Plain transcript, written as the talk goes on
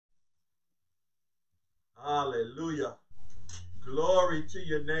Hallelujah. Glory to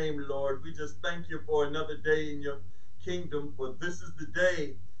your name, Lord. We just thank you for another day in your kingdom, for this is the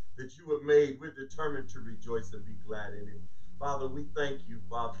day that you have made. We're determined to rejoice and be glad in it. Father, we thank you,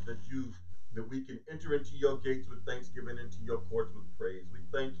 Father, that we can enter into your gates with thanksgiving, into your courts with praise. We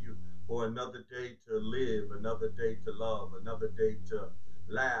thank you for another day to live, another day to love, another day to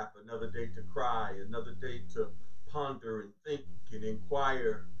laugh, another day to cry, another day to ponder and think and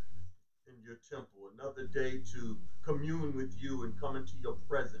inquire in your temple, another day to commune with you and come into your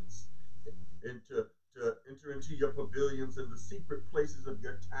presence and to enter into your pavilions and the secret places of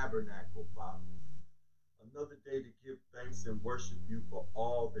your tabernacle, Father. Another day to give thanks and worship you for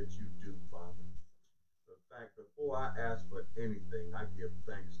all that you do, Father. In fact, before I ask for anything, I give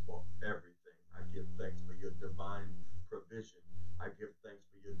thanks for everything. I give thanks for your divine provision. I give thanks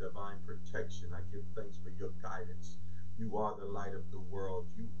for your divine protection. I give thanks for your guidance. You are the light of the world.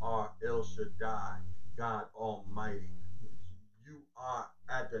 You are El Shaddai, God Almighty. You are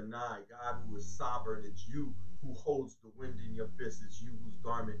Adonai, God who is sovereign. It's you who holds the wind in your fist. It's you whose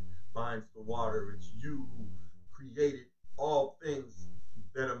garment binds the water. It's you who created all things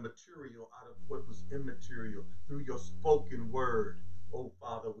that are material out of what was immaterial through your spoken word. Oh,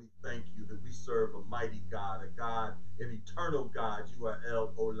 Father, we thank you that we serve a mighty God, an eternal God. You are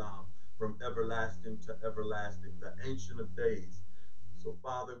El Olam, from everlasting to everlasting, the Ancient of Days. So,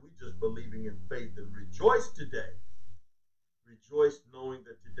 Father, we just believing in faith and rejoice today. Rejoice knowing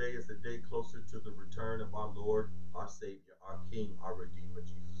that today is a day closer to the return of our Lord, our Savior, our King, our Redeemer,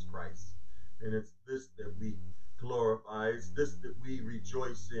 Jesus Christ. And it's this that we glorify. It's this that we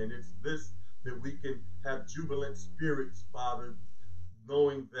rejoice in. It's this that we can have jubilant spirits, Father,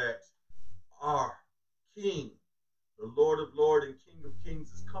 knowing that our King, the Lord of Lords and King of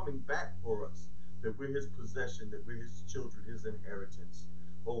Kings, is coming back for us, that we're his possession, that we're his children, his inheritance.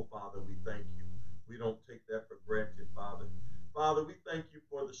 Oh, Father, we thank you. We don't take that for granted, Father. Father, we thank you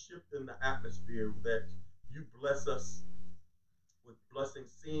for the shift in the atmosphere, that you bless us with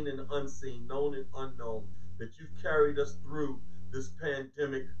blessings seen and unseen, known and unknown, that you've carried us through this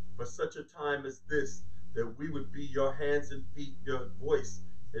pandemic for such a time as this, that we would be your hands and feet, your voice,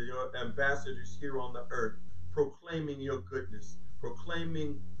 and your ambassadors here on the earth, proclaiming your goodness,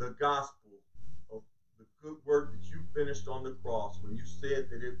 proclaiming the gospel of the good work that you finished on the cross when you said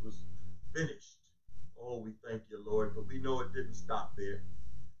that it was finished. Oh, we thank you, Lord, but we know it didn't stop there.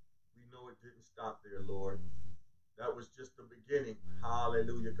 We know it didn't stop there, Lord. That was just the beginning.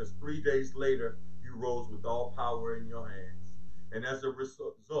 Hallelujah. Because 3 days later, you rose with all power in your hands. And as a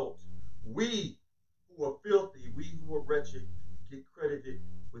result, we who are filthy, we who are wretched, get credited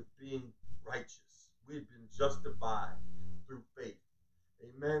with being righteous. We've been justified through faith.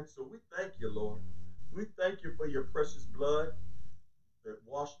 Amen. So we thank you, Lord. We thank you for your precious blood that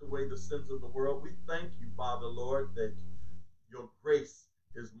washed away the sins of the world. We thank you, Father, Lord, that your grace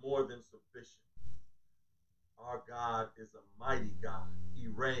is more than sufficient. Our God is a mighty God. He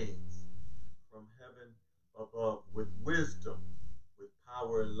reigns from heaven above with wisdom, with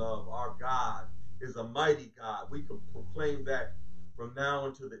power and love. Our God is a mighty God. We can proclaim that from now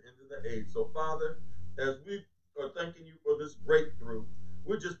until the end of the age. So, Father, as we are thanking you for this breakthrough,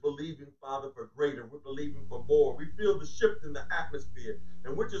 we're just believing, Father, for greater. We're believing for more. We feel the shift in the atmosphere.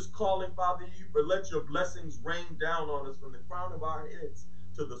 And we're just calling, Father, you for let your blessings rain down on us from the crown of our heads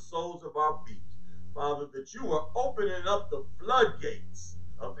to the soles of our feet. Father, that you are opening up the floodgates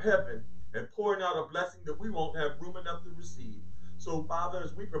of heaven and pouring out a blessing that we won't have room enough to receive. So, Father,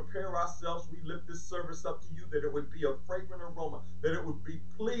 as we prepare ourselves, we lift this service up to you, that it would be a fragrant aroma, that it would be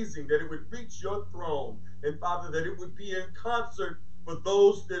pleasing, that it would reach your throne. And, Father, that it would be in concert for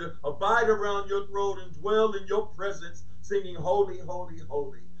those that abide around your throne and dwell in your presence, singing, holy, holy,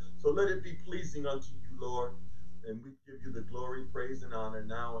 holy. So let it be pleasing unto you, Lord. And we give you the glory, praise, and honor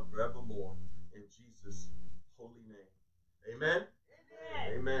now and forevermore. In Jesus' holy name. Amen?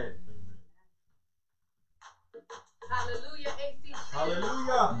 Amen. Amen. Hallelujah, ACC.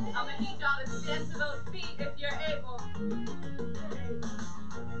 Hallelujah. I'm going to need y'all to stand to those feet if you're able.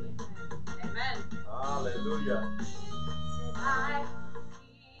 Amen. Hallelujah. I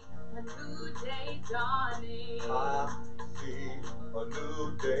see a new day dawning. I see a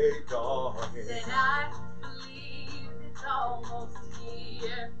new day dawning. Said I believe it's almost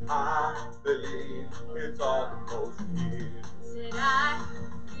here. I believe it's almost here. Said I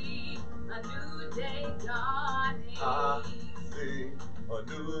see a new day dawning. I see a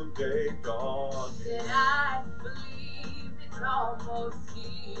new day dawning. Said I believe it's almost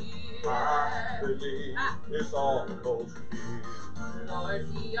here. I believe it's almost here. Lord,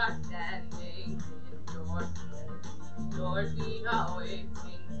 we are standing in your presence. Lord, we are waiting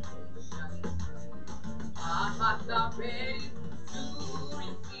patiently. hearts are ready to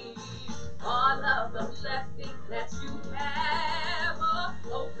receive all of the blessings that you have.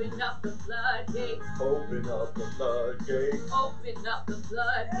 Open up the floodgates. Open up the floodgates. Open up the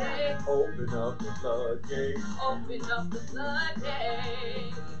floodgates. Open up the floodgates. Open up the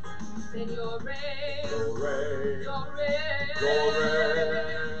floodgates. Send your rain. Your rain. Your rain. Your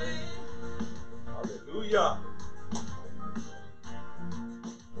rain. Hallelujah.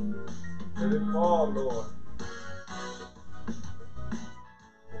 Let it fall, Lord.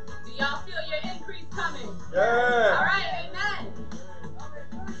 Do y'all feel your increase coming? Yeah. All right, amen.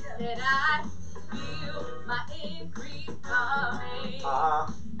 That I feel my increase coming.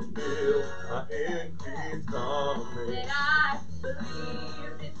 I feel my increase coming. That I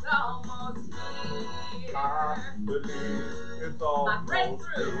believe it's almost here. I believe it's almost My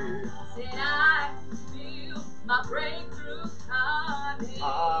breakthrough. here. That I feel my breakthrough coming.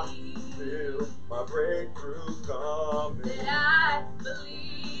 I feel my breakthrough coming. That I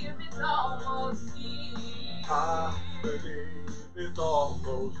believe it's almost here. I believe it's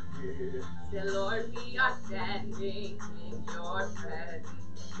almost here. Say, Lord, we are standing in your presence.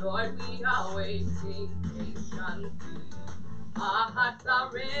 Lord, we are waiting patiently. Our hearts are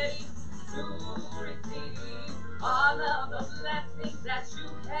ready to receive all of the blessings that you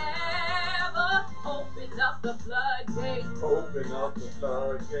have. Open up the floodgates. Open up the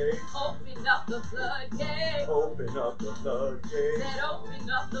floodgates. Open up the floodgates. Open up the floodgates. Said open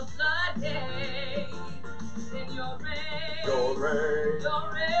up the floodgates. Send your rain. Your rain.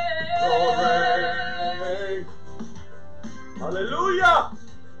 Your rain. Your rain. Hallelujah.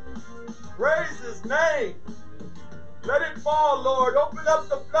 Praise his name. Let it fall, Lord. Open up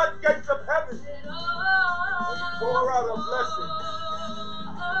the floodgates of heaven. Said, Pour out a blessing.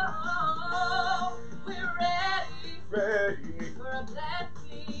 We're ready. Ready. For a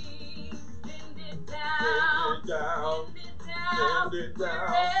blessing. Send it down. Send it down. Send it down. Send it We're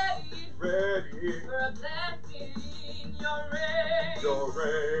down. ready. Ready. For a blessing. Your rain. Your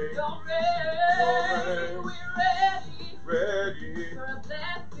rain. Your rain. Your rain. We're ready. Ready. For a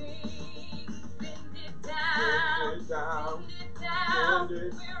blessing. Send it down. Send it down. Send it down. Send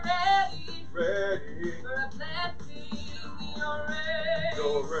it. We're ready. Ready. For a blessing. Your rain.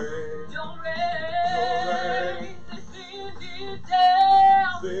 Your rain. Your Your rain. rain. Send it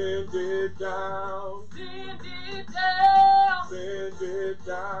down. Send it down. Send it down. Send it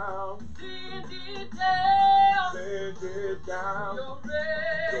down. Send it down. Send it down. Your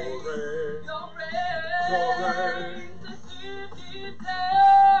rain. Your rain. Your rain. Your rain. Send it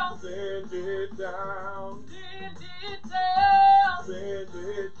down. Send it down. Send it down. Send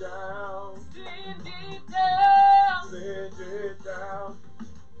it down. Send it down. Send it down.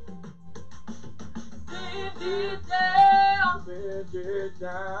 Send it down. Send it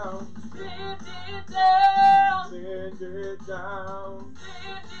down. Send it down. Send it down.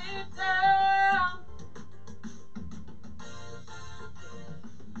 Send it down.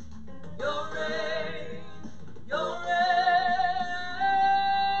 Your rain. Your rain.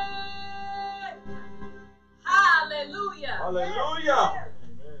 Hallelujah. Hallelujah.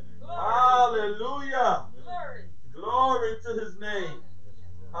 Hallelujah. Glory. Glory to his name.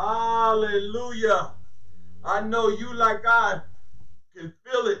 Hallelujah. I know you, like I, can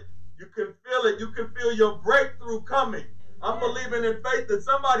feel it. You can feel it. You can feel your breakthrough coming. I'm believing in faith that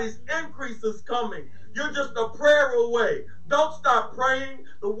somebody's increase is coming. You're just a prayer away. Don't stop praying.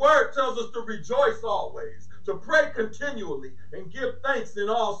 The word tells us to rejoice always, to pray continually, and give thanks in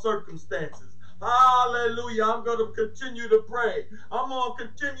all circumstances. Hallelujah. I'm going to continue to pray. I'm going to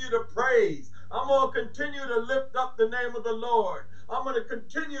continue to praise. I'm going to continue to lift up the name of the Lord. I'm going to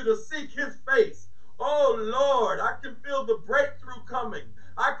continue to seek his face. Oh, Lord, I can feel the breakthrough coming.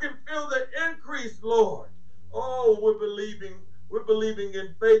 I can feel the increase, Lord. Oh, we're believing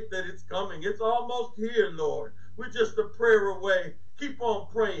in faith that it's coming. It's almost here, Lord. We're just a prayer away. Keep on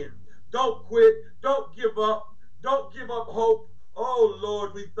praying. Don't quit. Don't give up. Don't give up hope. Oh,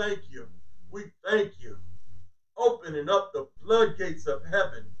 Lord, we thank you. We thank you. Opening up the floodgates of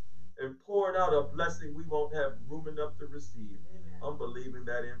heaven and pouring out a blessing we won't have room enough to receive. Amen. I'm believing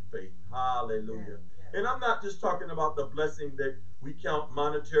that in faith. Hallelujah. And I'm not just talking about the blessing that we count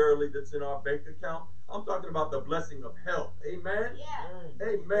monetarily that's in our bank account. I'm talking about the blessing of health. Amen? Yeah.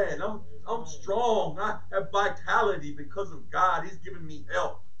 Amen. I'm strong. I have vitality because of God. He's given me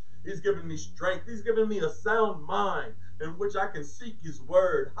health. He's given me strength. He's given me a sound mind in which I can seek his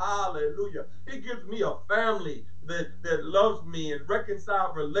word. Hallelujah. He gives me a family that loves me and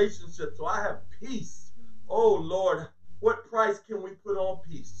reconciled relationships, so I have peace. Oh, Lord, what price can we put on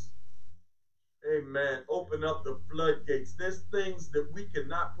peace? Amen. Open up the floodgates. There's things that we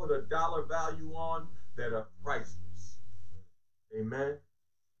cannot put a dollar value on. that are priceless. Amen.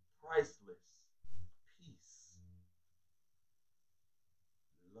 Priceless. Peace.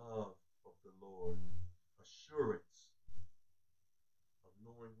 Love of the Lord. Assurance of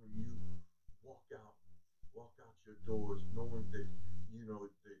knowing when you walk out your doors, knowing that,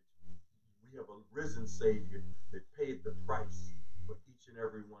 that we have a risen Savior that paid the price for each and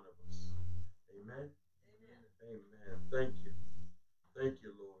every one of us. Amen. Amen. Amen. Thank you. Thank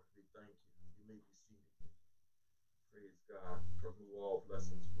you, Lord. We thank you. You may be seated. Praise God, from whom all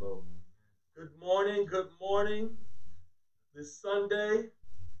blessings flow. Good morning. Good morning. This Sunday,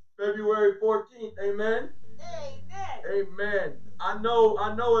 February 14th. Amen. Amen. Amen. I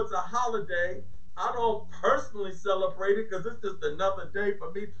know it's a holiday. I don't personally celebrate it because it's just another day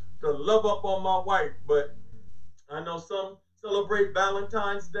for me to love up on my wife. But I know some celebrate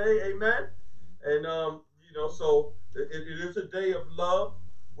Valentine's Day. Amen. And so it is a day of love.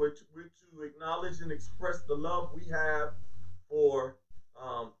 We're to acknowledge and express the love we have for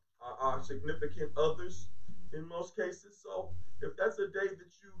our significant others in most cases. So if that's a day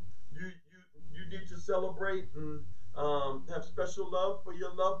that you need to celebrate and have special love for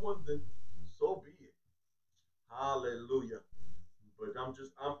your loved ones, then so be it. Hallelujah. But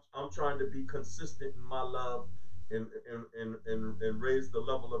I'm trying to be consistent in my love and raise the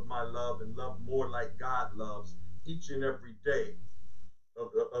level of my love and love more like God loves each and every day of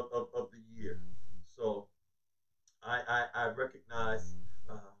the year. So I recognize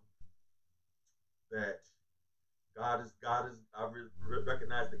that God is I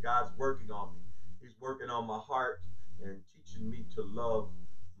recognize that God's working on me. He's working on my heart and teaching me to love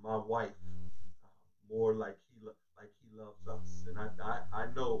my wife more like he loves us. And I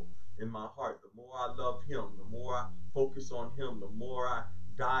know in my heart, the more I love him, the more I focus on him, the more I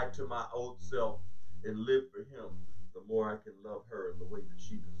die to my old self and live for him, the more I can love her in the way that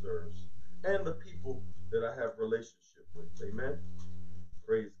she deserves and the people that I have relationship with. Amen.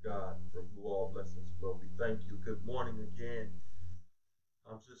 Praise God, from whom all blessings flow. We thank you. Good morning again.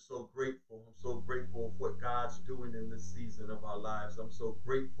 I'm just so grateful. I'm so grateful for what God's doing in this season of our lives. I'm so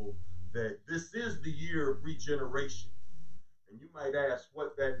grateful that this is the year of regeneration. And you might ask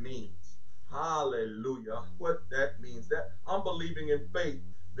what that means. Hallelujah. What that means. That I'm believing in faith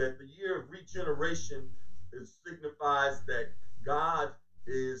that the year of regeneration signifies that God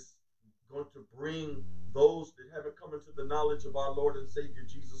is going to bring those that haven't come into the knowledge of our Lord and Savior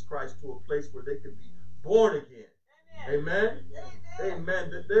Jesus Christ to a place where they can be born again. Amen. Amen. Amen.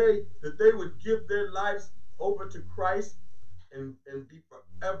 That they would give their lives over to Christ and be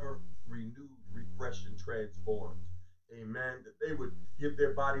forever renewed, refreshed, and transformed. Amen. That they would give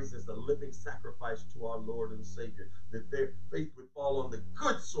their bodies as a living sacrifice to our Lord and Savior. That their faith would fall on the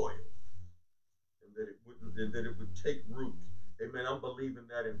good soil, and that it would take root. Amen. I'm believing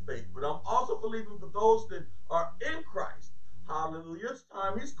that in faith. But I'm also believing for those that are in Christ. Hallelujah. It's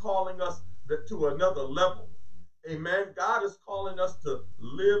time He's calling us to another level. Amen. God is calling us to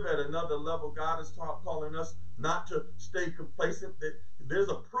live at another level. God is calling us not to stay complacent. That there's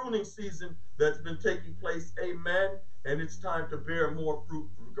a pruning season that's been taking place. Amen. And it's time to bear more fruit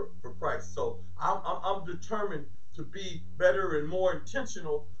for Christ. So I'm determined to be better and more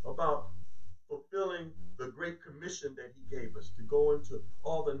intentional about fulfilling the great commission that He gave us to go into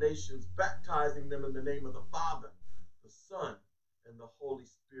all the nations, baptizing them in the name of the Father, the Son, and the Holy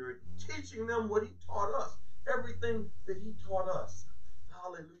Spirit, teaching them what He taught us, everything that He taught us.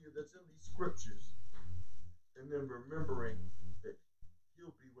 Hallelujah, that's in these scriptures. And then remembering that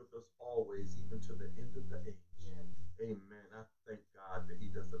He'll be with us always, even to the end of the age. Yeah. Amen. I thank God that He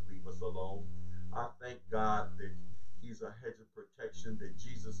doesn't leave us alone. I thank God that He's a hedge of protection, that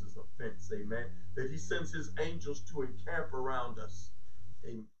Jesus is a fence, amen, that He sends His angels to encamp around us,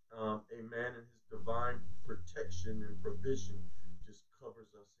 amen, and His divine protection and provision just covers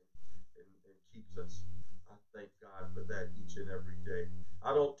us and keeps us. I thank God for that each and every day.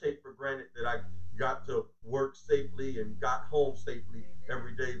 I don't take for granted that I got to work safely and got home safely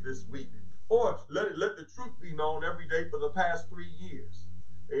every day this week, or let the truth be known every day for the past 3 years,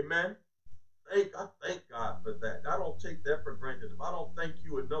 amen. I thank God for that. I don't take that for granted. If I don't thank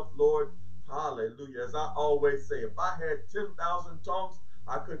you enough, Lord, hallelujah. As I always say, if I had 10,000 tongues,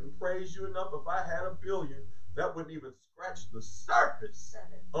 I couldn't praise you enough. If I had 1 billion, that wouldn't even scratch the surface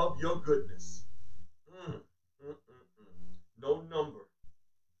of your goodness. No number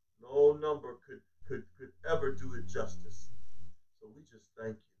could ever do it justice. So we just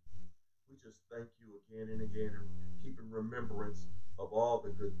thank you. We just thank you again and again, and keep in remembrance of all the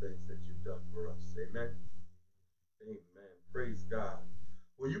good things that you've done for us. Amen. Amen. Praise God.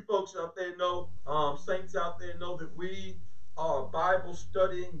 Well, you folks out there know, saints out there know that we are a Bible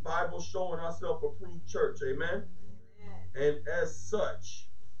studying, Bible showing ourselves approved church. Amen. And as such,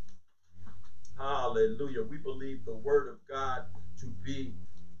 hallelujah, we believe the word of God to be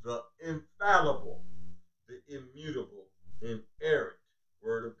the infallible, the immutable, inerrant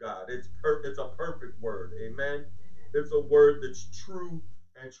word of God. It's a perfect word. Amen. It's a word that's true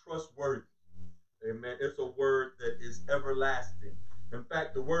and trustworthy. Amen. It's a word that is everlasting. In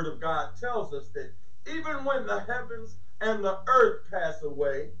fact, the word of God tells us that even when the heavens and the earth pass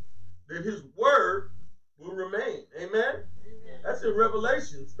away, that his word will remain. Amen. That's in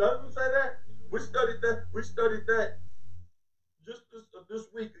Revelations. Doesn't it say that? We studied that. We studied that just this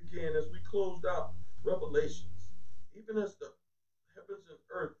week again as we closed out Revelations. Even as the heavens and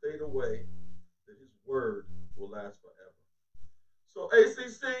earth fade away, that his word will last forever. So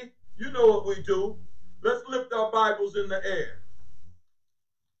ACC, you know what we do. Let's lift our Bibles in the air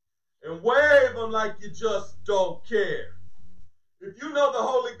and wave them like you just don't care. If you know the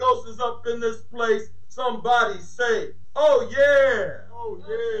Holy Ghost is up in this place, somebody say, oh yeah. Oh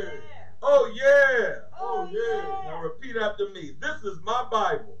yeah. Oh yeah. Oh yeah. Now repeat after me. This is my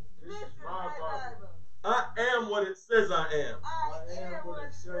Bible. This is my Bible. I am what it says I am. I am what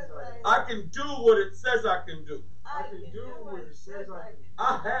it says I am. I can do what it says I can do. I can do what it says I can do.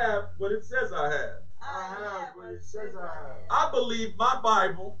 I have what it says I have. I have what it says I have. I believe my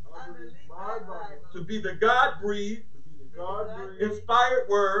Bible I believe my Bible to be the God-breathed, to be the God-breathed, inspired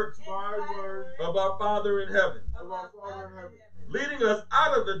word inspired word of our Father in heaven, of our Father in heaven, leading us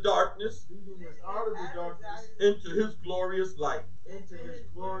out of the darkness leading us out of the darkness into his glorious light, into his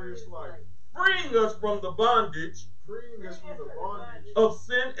glorious light, freeing us from the bondage freeing us from the bondage of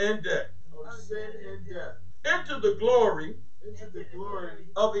sin and death, of sin and death, into the glory into the glory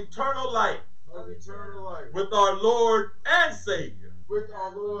of eternal life of eternal life, with our Lord and Savior, with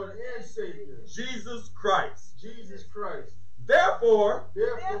our Lord and Savior, Jesus Christ. Jesus Christ. Therefore,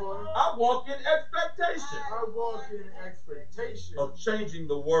 Therefore, I walk in expectation I walk in expectation of changing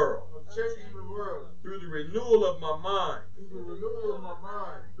the world of changing the world through the renewal of my mind, through the renewal of my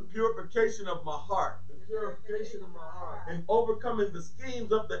mind, the purification of my heart, the purification of my heart, and overcoming the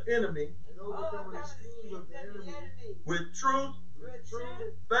schemes of the enemy and overcoming the schemes of the enemy with truth, with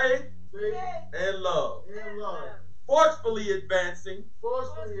truth, faith, faith, and love, and love, forcefully advancing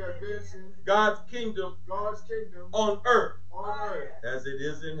forcefully advancing God's kingdom God's kingdom on earth on earth as it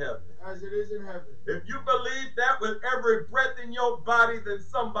is in heaven. as it is in heaven. If you believe that with every breath in your body, then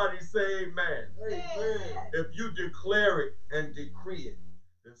somebody say amen. Amen. If you declare it and decree it,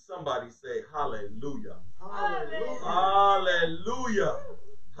 then somebody say hallelujah. Hallelujah. Hallelujah.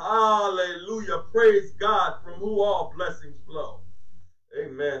 Hallelujah. Praise God, from whom all blessings flow.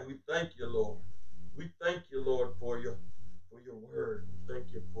 Amen. We thank you, Lord. We thank you, Lord, for your word. We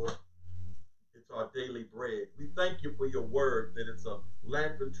thank you for it's our daily bread. We thank you for your word, that it's a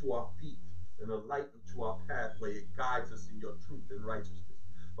lamp unto our feet and a light unto our pathway. It guides us in your truth and righteousness.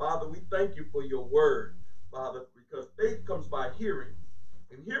 Father, we thank you for your word, Father, because faith comes by hearing,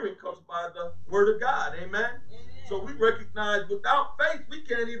 and hearing comes by the word of God. Amen? So we recognize without faith, we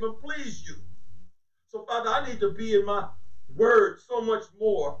can't even please you. So, Father, I need to be in my word so much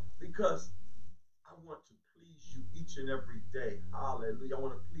more because I want to please you each and every day. Hallelujah. I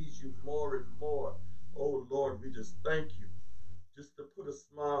want to please you more and more. Oh, Lord, we just thank you. Just to put a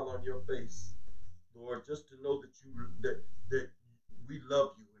smile on your face, Lord, just to know that that we love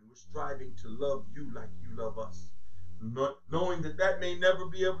you and we're striving to love you like you love us. Not knowing that may never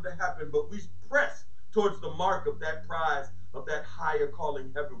be able to happen, but we press towards the mark of that prize, of that higher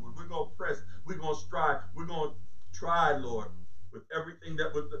calling heavenward. We're going to press. We're going to strive. We're going to try, Lord, with everything that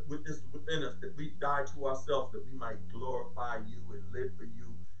is within us, that we die to ourselves, that we might glorify you and live for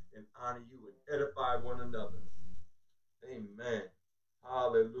you and honor you and edify one another. Amen.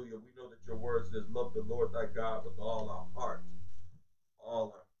 Hallelujah. We know that your word says, love the Lord thy God with all our heart,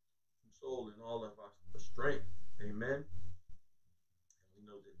 all our soul, and all of our strength. Amen. And we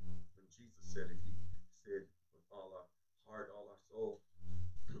know that when Jesus said it, he said with all our heart, all our soul,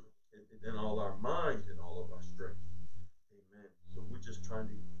 and all our mind, and all of our strength. Amen. So we're just trying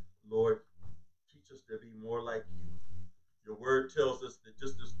to, Lord, teach us to be more like you. Your word tells us that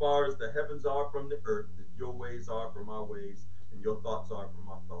just as far as the heavens are from the earth, that your ways are from our ways, and your thoughts are from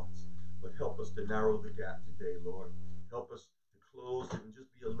our thoughts. But help us to narrow the gap today, Lord. Help us to close and just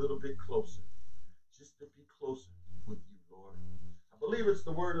be a little bit closer. Just to be closer with you, Lord. I believe it's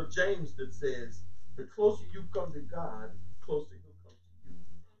the word of James that says, the closer you come to God, the closer he'll come to you.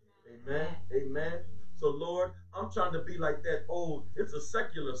 Amen. Amen. So, Lord, I'm trying to be like that old, it's a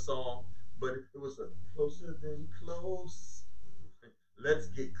secular song, but it was a closer than close. Let's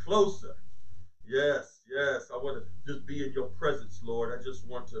get closer. Yes, Yes, I want to just be in your presence, Lord. I just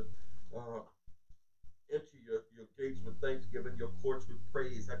want to enter your gates with thanksgiving, your courts with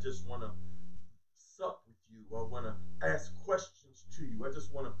praise. I just want to sup with you. I want to ask questions to you. I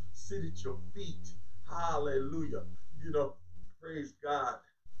just want to sit at your feet. Hallelujah. You know, praise God.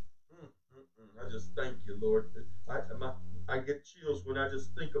 I just thank you, Lord. I get chills when I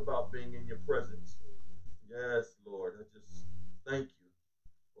just think about being in your presence. Yes, Lord. I just thank you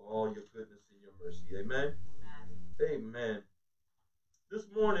for all your goodness and your mercy. Amen. Amen. This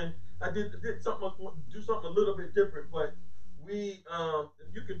morning I did something, do something a little bit different, but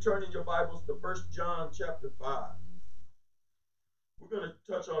if you can turn in your Bibles to 1 John chapter 5. We're going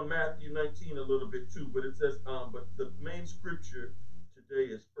to touch on Matthew 19 a little bit too, but it says, but the main scripture today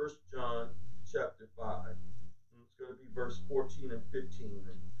is 1 John chapter 5. And it's going to be verse 14 and 15.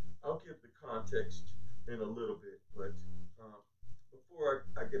 And I'll give the context in a little bit, but before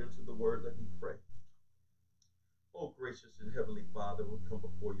I get into the word, let me pray. Oh, gracious and heavenly Father, we come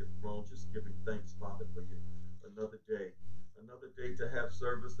before your throne just giving thanks, Father, for another day to have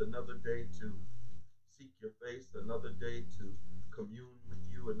service, another day to seek your face, another day to commune with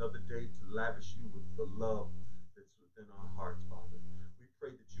you, another day to lavish you with the love that's within our hearts, Father. We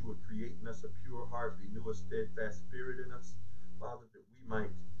pray that you would create in us a pure heart, renew a steadfast spirit in us, Father, that we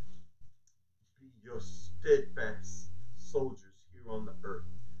might be your steadfast soldiers here on the earth,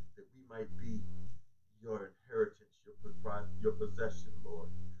 that we might be your inheritance, your possession, Lord,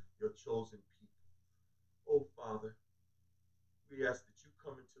 your chosen people. Oh, Father, we ask that you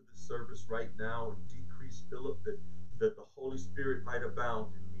come into this service right now and decrease Philip, that the Holy Spirit might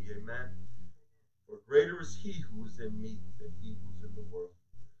abound in me. Amen. For greater is he who is in me than he who's in the world.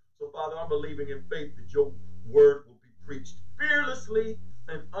 So, Father, I'm believing in faith that your word will be preached fearlessly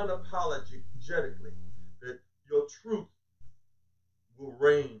and unapologetically, that your truth will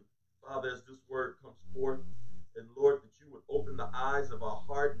reign, Father, as this word comes forth. And Lord, that you would open the eyes of our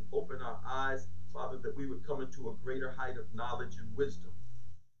heart and open our eyes, Father, that we would come into a greater height of knowledge and wisdom.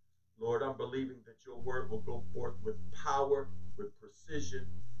 Lord, I'm believing that your word will go forth with power, with precision,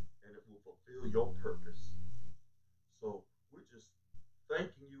 and it will fulfill your purpose. So we're just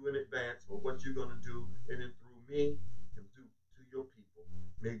thanking you in advance for what you're going to do in and through me and to your people.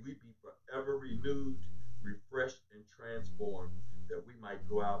 May we be forever renewed, refreshed, and transformed, that we might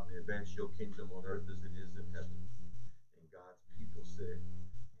go out and advance your kingdom on earth as it is in heaven. And God's people said,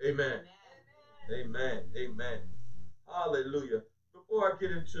 amen. Amen. Amen. Hallelujah. Before I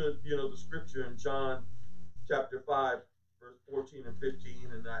get into, the scripture in John chapter 5, verse 14 and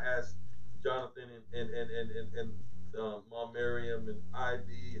 15, and I asked Jonathan and Mom Miriam and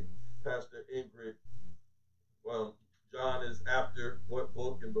Ivy and Pastor Ingrid, John is after what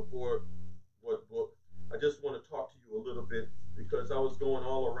book and before what book. I just want to talk to you a little bit because I was going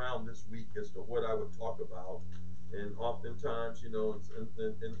all around this week as to what I would talk about, and oftentimes,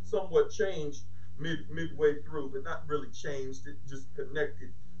 and somewhat changed midway through, but not really changed. It just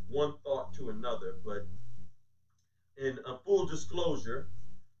connected one thought to another. But in full disclosure,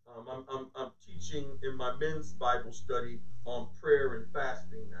 I'm teaching in my men's Bible study on prayer and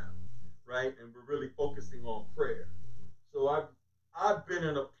fasting now, right? And we're really focusing on prayer. So I've been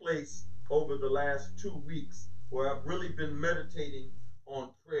in a place over the last 2 weeks where I've really been meditating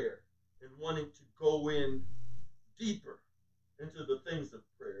on prayer and wanting to go in deeper into the things of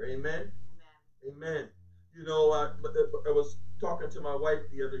prayer. Amen? Amen. I was talking to my wife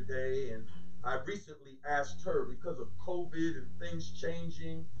the other day, and I recently asked her, because of COVID and things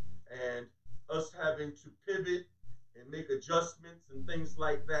changing and us having to pivot and make adjustments and things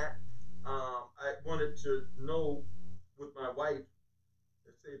like that, I wanted to know with my wife,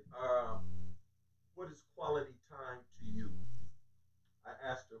 I said, what is quality time to you? I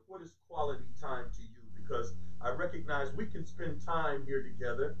asked her, what is quality time to you? Because I recognize we can spend time here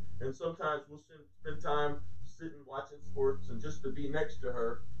together, and sometimes we'll spend time sitting watching sports, and just to be next to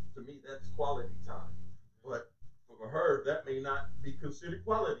her, to me, that's quality time. But for her, that may not be considered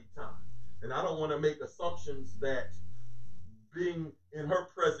quality time. And I don't want to make assumptions that being in her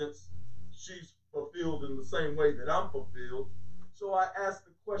presence, she's fulfilled in the same way that I'm fulfilled. So I asked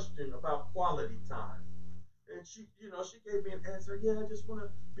the question about quality time. And she gave me an answer. Yeah, I just want to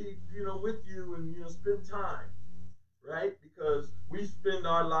be, with you and, spend time, right? Because we spend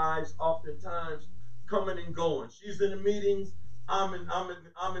our lives oftentimes coming and going. She's in the meetings. I'm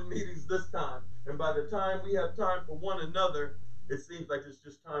in meetings this time. And by the time we have time for one another, it seems like it's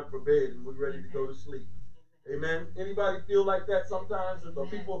just time for bed and we're ready to go to sleep. Amen. Anybody feel like that sometimes? The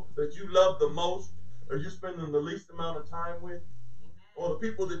people that you love the most, or you're spending the least amount of time with, or the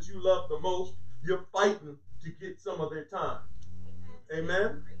people that you love the most, you're fighting to get some of their time.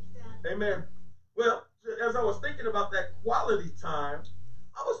 Amen. Amen. Well, as I was thinking about that quality time,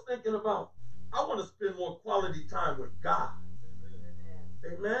 I was thinking about, I want to spend more quality time with God.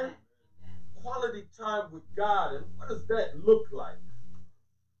 Amen. Quality time with God. And what does that look like?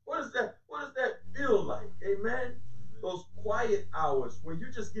 What does that feel like? Amen. Those quiet hours where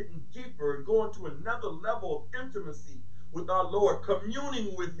you're just getting deeper and going to another level of intimacy with our Lord,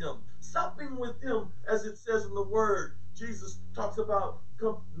 communing with him, supping with him, as it says in the word. Jesus talks about,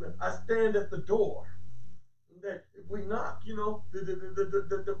 I stand at the door. That if we knock, you know,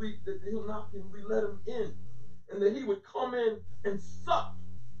 that he'll knock and we let him in. And that he would come in and sup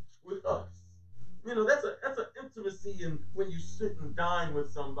with us. You know, that's an intimacy in when you sit and dine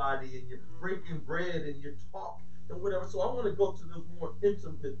with somebody and you're breaking bread and you talk and whatever. So I want to go to those more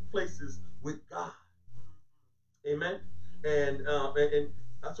intimate places with God. Amen. And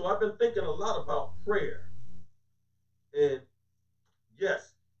so I've been thinking a lot about prayer. And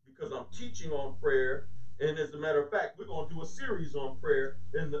yes, because I'm teaching on prayer, and as a matter of fact, we're going to do a series on prayer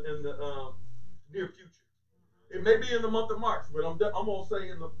in the near future. It may be in the month of March, but I'm going to say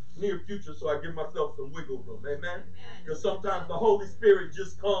in the near future, so I give myself some wiggle room. Amen? Because sometimes the Holy Spirit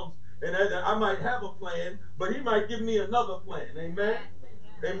just comes, and I might have a plan, but he might give me another plan. Amen?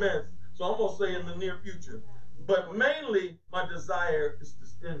 Amen. So I'm going to say in the near future. But mainly, my desire is to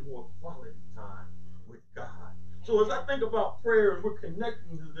spend more quality time with God. So as I think about prayer and we're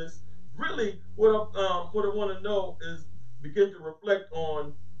connecting to this, really what I want to know is begin to reflect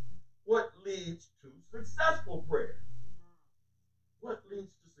on what leads to successful prayer. What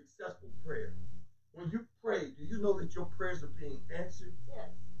leads to successful prayer? When you pray, do you know that your prayers are being answered? Yes.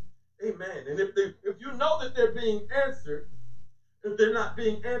 Amen. And if you know that they're being answered, if they're not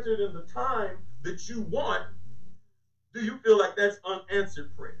being answered in the time that you want, do you feel like that's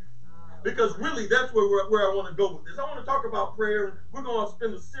unanswered prayer? Because really, that's where I want to go with this. I want to talk about prayer, and we're going to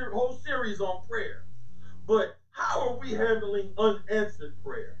spend a whole series on prayer. But how are we handling unanswered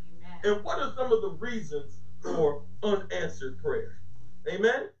prayer? Amen. And what are some of the reasons for unanswered prayer?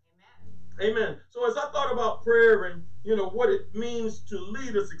 Amen? Amen. Amen. So as I thought about prayer and, you know, what it means to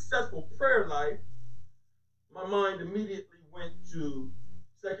lead a successful prayer life, my mind immediately went to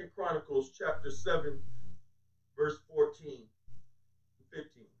 2 Chronicles chapter 7, verse 14 and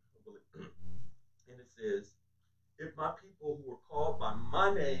 15. And it says, if my people who are called by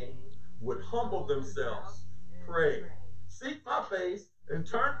my name would humble themselves, pray, seek my face, and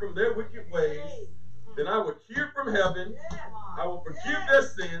turn from their wicked ways, then I would hear from heaven, I will forgive their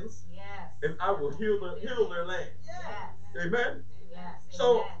sins, and I will heal their land. Amen?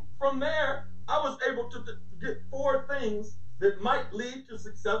 So from there, I was able to get 4 things that might lead to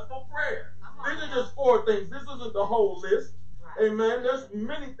successful prayer. These are just 4 things. This isn't the whole list. Amen. There's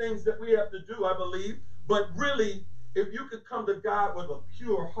many things that we have to do, I believe. But really, if you could come to God with a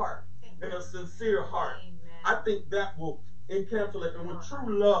pure heart and a sincere heart, I think that will encapsulate. And with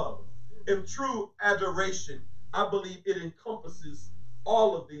true love and true adoration, I believe it encompasses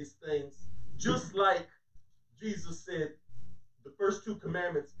all of these things. Just like Jesus said, the first 2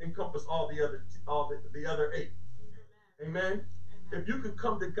 commandments encompass all the other 8. Amen. If you can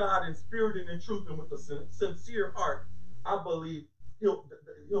come to God in spirit and in truth and with a sincere heart, I believe he'll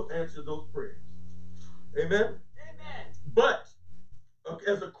answer those prayers. Amen? Amen. But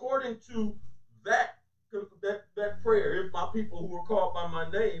as according to that prayer, if my people who are called by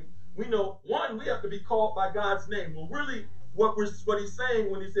my name, we know, one, we have to be called by God's name. Well, really, what he's saying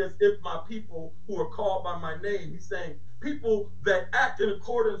when he says, if my people who are called by my name, he's saying people that act in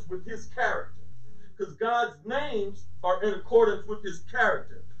accordance with his character. Because God's names are in accordance with his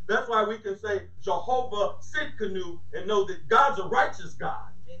character. That's why we can say Jehovah Sidkenu and know that God's a righteous God.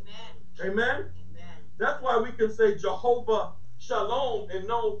 Amen. Amen. Amen. That's why we can say Jehovah Shalom and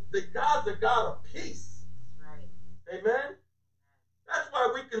know that God's a God of peace. Right. Amen. That's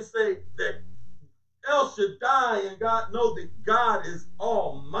why we can say that El Shaddai and God know that God is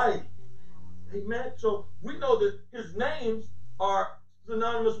almighty. Amen. So we know that his names are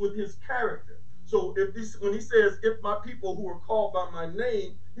synonymous with his character. So when he says, if my people who are called by my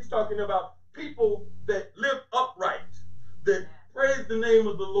name, he's talking about people that live upright, that praise the name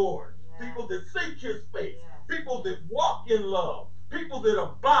of the Lord, people that seek his face, people that walk in love, people that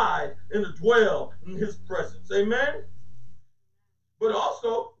abide and dwell in his presence. Amen? But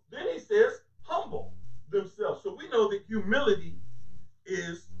also, then he says, humble themselves. So we know that humility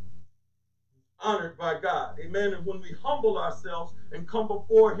is honored by God. Amen? And when we humble ourselves and come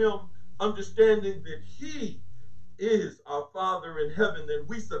before him, understanding that he is our Father in heaven, that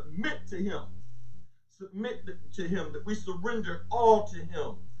we submit to him, that we surrender all to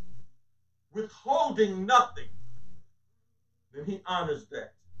him, withholding nothing, then he honors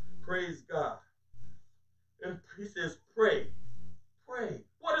that. Praise God. And he says, pray. Pray.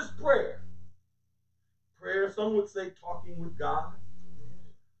 What is prayer? Prayer, some would say talking with God.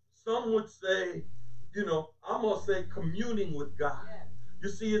 Some would say, I'm going to say communing with God. You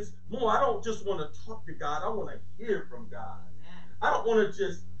see, it's more, I don't just want to talk to God. I want to hear from God. I don't want to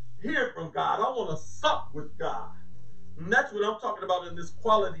just hear from God. I want to sup with God. And that's what I'm talking about in this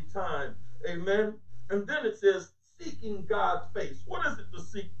quality time. Amen. And then it says, seeking God's face. What is it to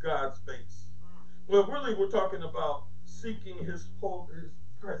seek God's face? Well, really, we're talking about seeking his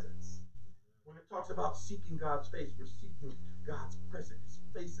presence. When it talks about seeking God's face, we're seeking God's presence. His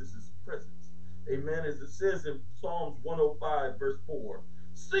face is his presence. Amen. As it says in Psalms 105, verse 4,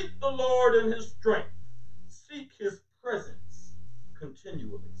 seek the Lord in his strength. Seek his presence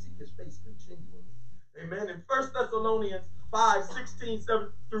continually. Seek his face continually. Amen. In 1 Thessalonians 5, 16, 7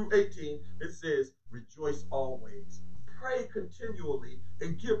 through 18, it says, rejoice always. Pray continually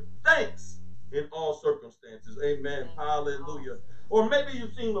and give thanks in all circumstances. Amen. Hallelujah. Or maybe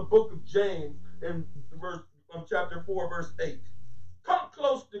you've seen the book of James in chapter 4, verse 8. Come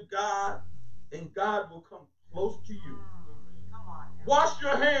close to God, and God will come close to you. Wash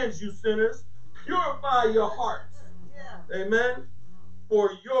your hands, you sinners. Purify your hearts. Amen.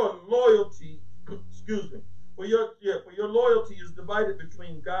 For your loyalty, for your loyalty is divided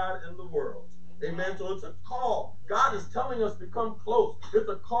between God and the world. Amen. So it's a call. God is telling us to come close. It's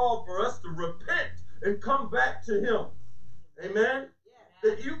a call for us to repent and come back to him. Amen.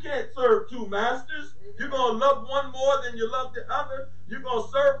 That you can't serve two masters. You're going to love one more than you love the other. You're going to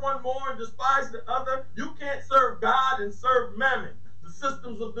serve one more and despise the other. You can't serve God and serve mammon, the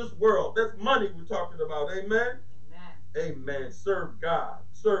systems of this world. That's money we're talking about. Amen. Amen. Serve God.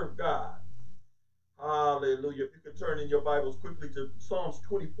 Serve God. Hallelujah. If you could turn in your Bibles quickly to Psalms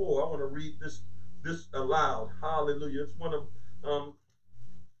 24. I want to read this aloud. Hallelujah. It's one of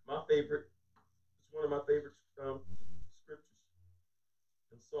my favorite. It's one of my favorite scriptures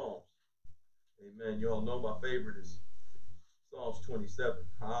in Psalms. Amen. You all know my favorite is Psalms 27.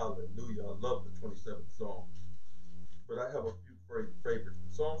 Hallelujah. I love the 27th Psalm. But I have a few favorites.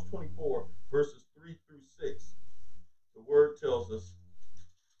 Psalms 24, verses 3 through 6. The word tells us,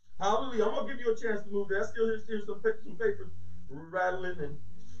 hallelujah. I'm going to give you a chance to move there. I still hear some paper rattling and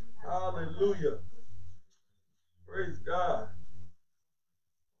hallelujah. Praise God.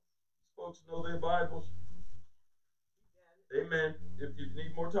 Folks know their Bibles. Amen. If you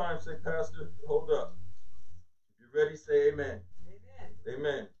need more time, say, Pastor, hold up. If you're ready, say amen. Amen.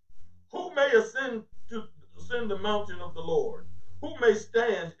 Amen. Who may ascend the mountain of the Lord? Who may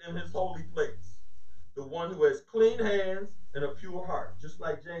stand in his holy place? The one who has clean hands and a pure heart. Just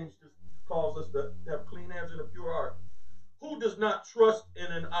like James just calls us to have clean hands and a pure heart. Who does not trust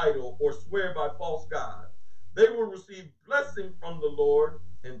in an idol or swear by false God? They will receive blessing from the Lord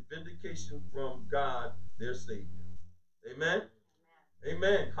and vindication from God, their Savior. Amen?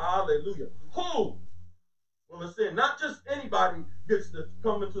 Amen. Hallelujah. Who will ascend? Not just anybody gets to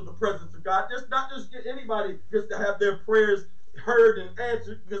come into the presence of God. Not just anybody gets to have their prayers heard and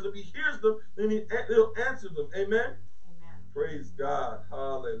answered, because if he hears them, then he'll answer them. Amen? Praise God.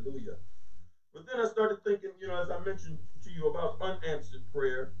 Hallelujah. But then I started thinking, as I mentioned to you about unanswered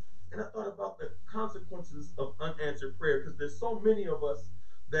prayer, and I thought about the consequences of unanswered prayer, because there's so many of us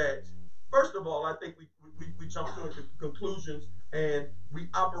that, first of all, I think we jump to conclusions and we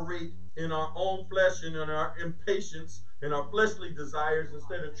operate in our own flesh and in our impatience and our fleshly desires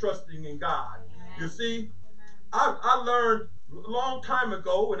instead of trusting in God. You see, I learned a long time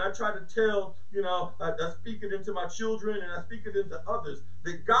ago, and I try to tell, I speak it into my children and I speak it into others,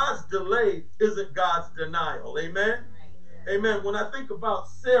 that God's delay isn't God's denial. Amen? Amen. When I think about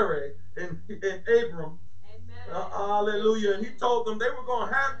Sarah and Abram, hallelujah, and he told them they were going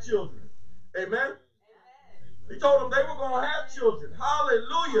to have children. Amen? He told them they were going to have children.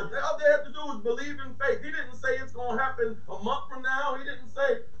 Hallelujah. All they had to do was believe in faith. He didn't say it's going to happen a month from now. He didn't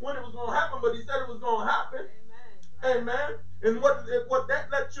say when it was going to happen, but he said it was going to happen. Amen. And what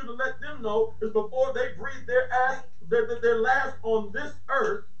that should have let them know is before they breathe their last on this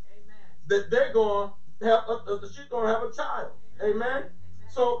earth, that they're going to have she's going to have a child. Amen.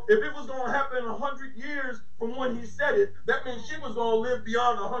 So if it was going to happen 100 years from when he said it, that means she was going to live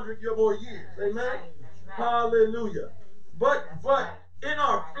beyond 100 more years. Amen. Hallelujah. But in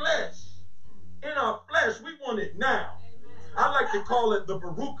our flesh, we want it now. I like to call it the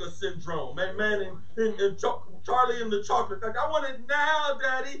Baruka syndrome. Amen. And Charlie and the Chocolate Factory. I want it now,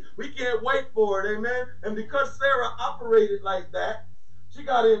 Daddy. We can't wait for it. Amen. And because Sarah operated like that, she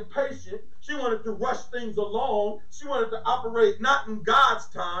got impatient. She wanted to rush things along. She wanted to operate not in God's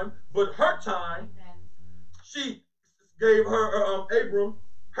time, but her time. She gave her Abram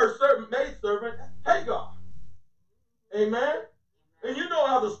her maidservant Hagar. Amen? And you know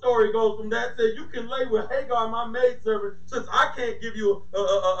how the story goes from that. Said, you can lay with Hagar, my maidservant, since I can't give you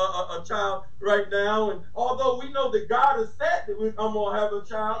a child right now. And although we know that God has said that I'm going to have a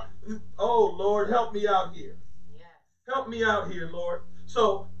child, oh, Lord, help me out here. Yes. Help me out here, Lord.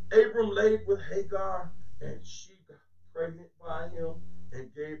 So Abram laid with Hagar, and she got pregnant by him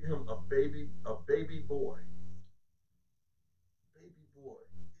and gave him a baby boy. Baby boy,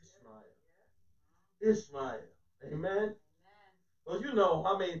 Ishmael. Amen. Well, you know,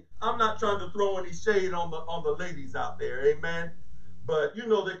 I mean, I'm not trying to throw any shade on the ladies out there, amen. But you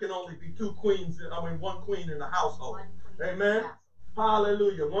know there can only be one queen in the household. Amen.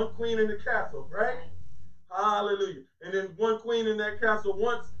 Hallelujah. One queen in the castle, right? Hallelujah. And then one queen in that castle.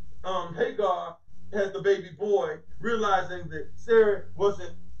 Once Hagar had the baby boy, realizing that Sarah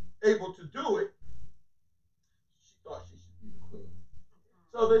wasn't able to do it, she thought she should be the queen.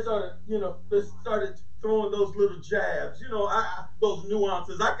 So they started throwing those little jabs, those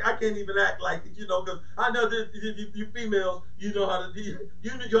nuances. I can't even act like it, because I know that you females, you know how to do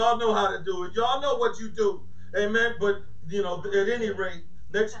y'all know how to do it. Y'all know what you do. Amen. But at any rate,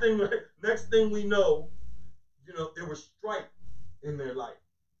 next thing we know, there was strife in their life.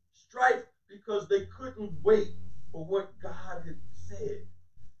 Strife because they couldn't wait for what God had said.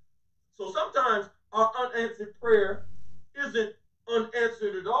 So sometimes our unanswered prayer isn't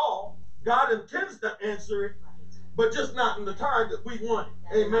unanswered at all. God intends to answer it, but just not in the time that we want it.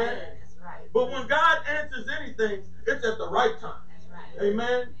 Amen. But when God answers anything, it's at the right time.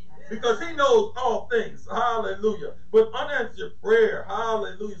 Amen. Because he knows all things. Hallelujah. But unanswered prayer,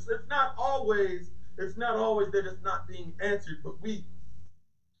 hallelujah. So it's not always that it's not being answered, but we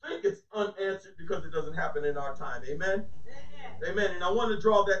think it's unanswered because it doesn't happen in our time. Amen. Amen. And I want to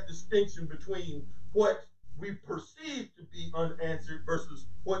draw that distinction between what we perceive to be unanswered versus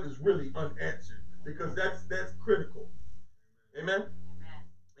what is really unanswered, because that's critical. Amen.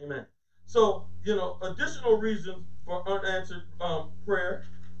 Amen. So additional reasons for unanswered prayer.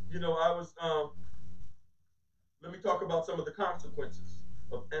 Let me talk about some of the consequences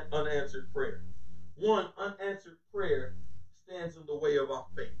of unanswered prayer. One, unanswered prayer stands in the way of our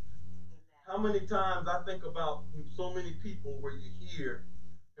faith. How many times I think about so many people where you hear,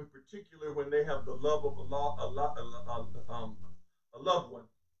 in particular when they have the love of a loved one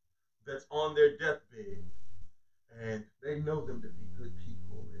that's on their deathbed, and they know them to be good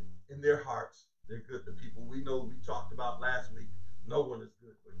people, and in their hearts they're good. The people we talked about last week, no one is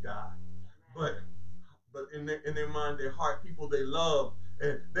good but God. But in their mind, their heart, people they love,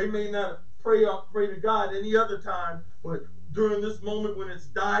 and they may not pray to God any other time, but during this moment when it's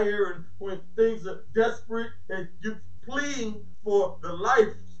dire and when things are desperate and you're pleading for the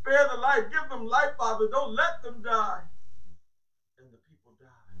life, spare the life, give them life, Father, don't let them die. And the people die.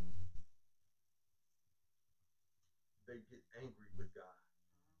 They get angry with God.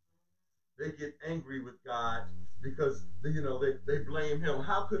 They get angry with God because they blame him.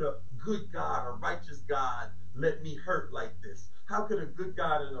 How could a good God, a righteous God, let me hurt like this? How could a good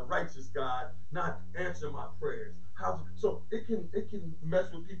God and a righteous God not answer my prayers? So it can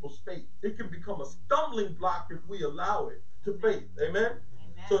mess with people's faith. It can become a stumbling block if we allow it to faith. Amen? Amen.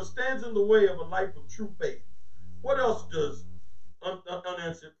 So it stands in the way of a life of true faith. What else does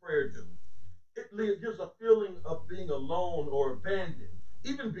unanswered prayer do? It gives a feeling of being alone or abandoned,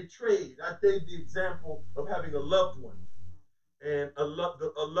 even betrayed. I gave the example of having a loved one, and a loved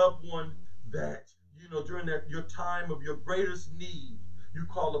one that during your time of your greatest need, you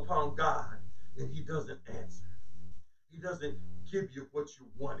call upon God, and he doesn't answer. He doesn't give you what you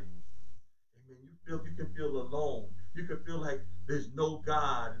wanted. Amen. You can feel alone. You can feel like there's no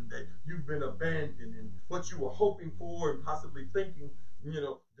God and that you've been abandoned, and what you were hoping for and possibly thinking,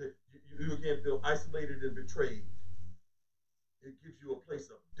 that you again feel isolated and betrayed. It gives you a place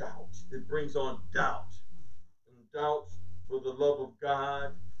of doubt. It brings on doubt. And doubt for the love of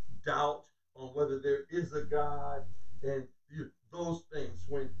God, doubt on whether there is a God, and those things.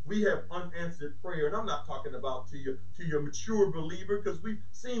 When we have unanswered prayer, and I'm not talking about to your mature believer, because we've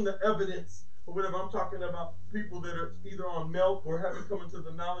seen the evidence or whatever. I'm talking about people that are either on milk or haven't come into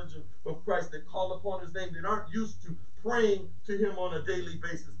the knowledge of Christ, that call upon his name, that aren't used to praying to him on a daily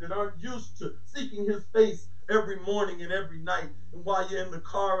basis, that aren't used to seeking his face every morning and every night, and while you're in the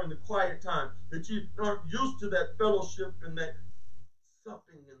car in the quiet time, that you aren't used to that fellowship and that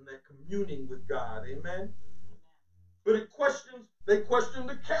supping and that communing with God. Amen. But they question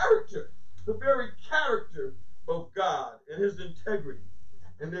the character, the very character of God and his integrity.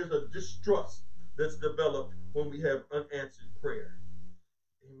 And there's a distrust that's developed when we have unanswered prayer.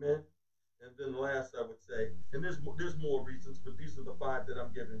 Amen. And then last, I would say, and there's more reasons, but these are the 5 that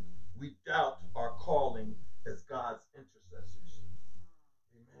I'm giving. We doubt our calling as God's intercessors.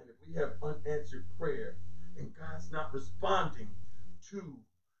 Amen. If we have unanswered prayer and God's not responding to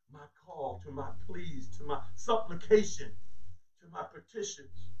my call, to my pleas, to my supplication, to my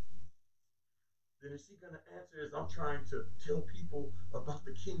petitions, then is he going to answer as I'm trying to tell people about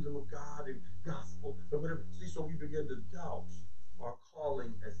the kingdom of God and gospel and whatever? See, so we begin to doubt our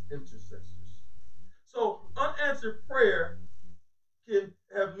calling as intercessors. So unanswered prayer can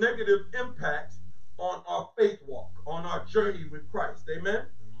have negative impact on our faith walk, on our journey with Christ. Amen?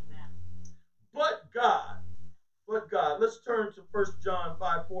 But God, let's turn to 1 John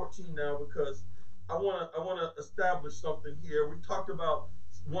 5:14 now, because I want to establish something here. We talked about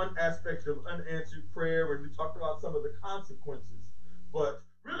one aspect of unanswered prayer, and we talked about some of the consequences. But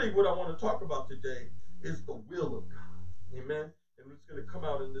really what I want to talk about today is the will of God. Amen? And it's going to come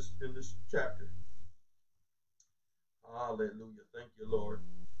out in this chapter. Hallelujah. Thank you, Lord.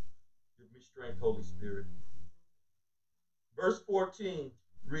 Give me strength, Holy Spirit. Verse 14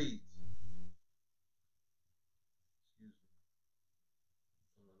 reads,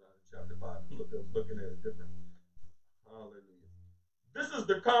 chapter 5. Looking at it different. Hallelujah. This is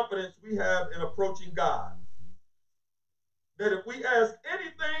the confidence we have in approaching God. That if we ask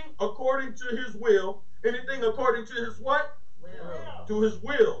anything according to his will, anything according to his what? Will. To his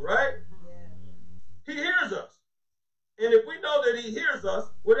will, right? Yeah. He hears us. And if we know that he hears us,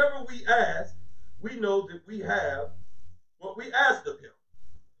 whatever we ask, we know that we have what we asked of him.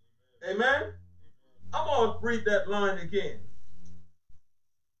 Amen? I'm going to read that line again.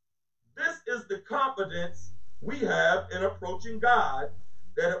 This is the confidence we have in approaching God,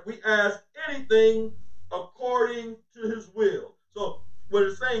 that if we ask anything according to his will. So what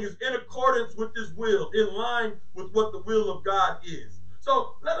it's saying is in accordance with his will, in line with what the will of God is.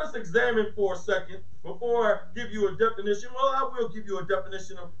 So let us examine for a second before I give you a definition. Well, I will give you a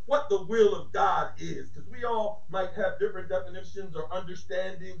definition of what the will of God is, because we all might have different definitions or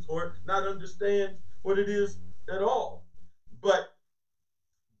understandings or not understand what it is at all. But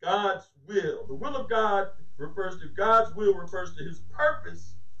God's will, the will of God refers to God's will, refers to his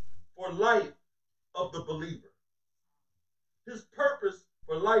purpose for life of the believer. His purpose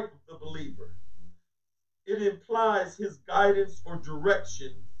for life of the believer. It implies his guidance or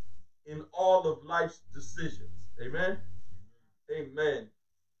direction in all of life's decisions. Amen? Amen.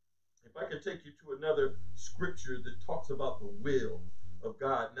 If I can take you to another scripture that talks about the will of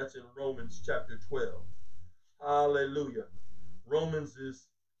God, and that's in Romans chapter 12. Hallelujah. Romans is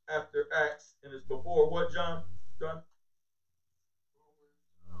after Acts, and it's before what, John?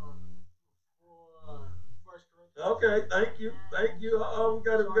 Okay, thank you. Thank you. We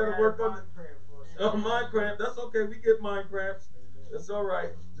gotta work on it. Mind cramp. That's okay. We get mind cramps. That's all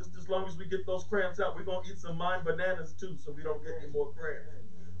right. Just as long as we get those cramps out, we're gonna eat some mind bananas too, so we don't get any more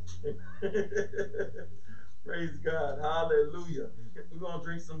cramps. Praise God. Hallelujah. We're gonna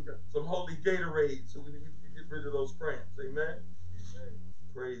drink some holy Gatorade so we can get rid of those cramps. Amen.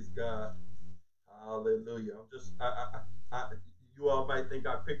 Praise God. Hallelujah. I'm just you all might think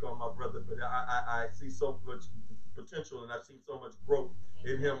I pick on my brother, but I see so much potential and I've seen so much growth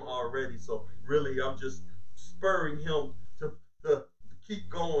in him already. So really I'm just spurring him to keep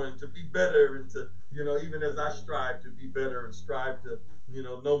going, to be better, and to, even as I strive to be better and strive to,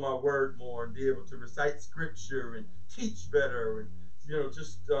 know my word more and be able to recite scripture and teach better and,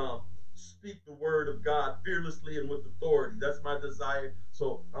 just speak the word of God fearlessly and with authority. That's my desire.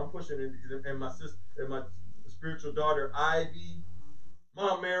 So I'm pushing it. And my sister and my spiritual daughter Ivy,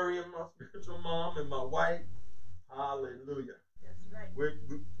 Mom Miriam, my spiritual mom, and my wife. Hallelujah. That's right. We're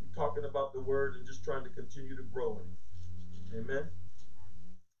talking about the word and just trying to continue to grow in it. Amen.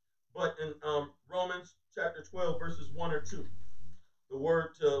 But in Romans chapter 12, verses 1 or 2, the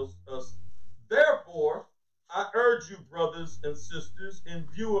word tells us, therefore, I urge you, brothers and sisters, in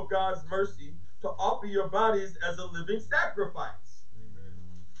view of God's mercy, to offer your bodies as a living sacrifice,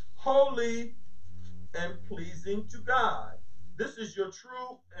 holy and pleasing to God. This is your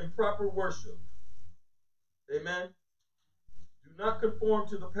true and proper worship. Amen. Do not conform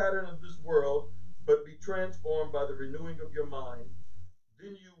to the pattern of this world, but be transformed by the renewing of your mind.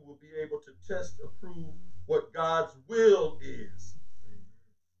 Then you will be able to test, approve what God's will is.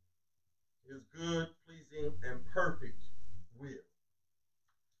 His good, pleasing, and perfect will.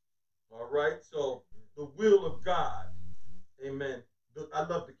 All right, so the will of God. Amen. I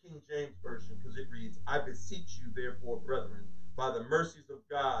love the King James Version because it reads, I beseech you, therefore, brethren, by the mercies of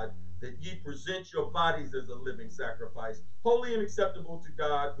God, that ye present your bodies as a living sacrifice, holy and acceptable to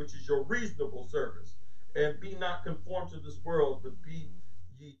God, which is your reasonable service. And be not conformed to this world, but be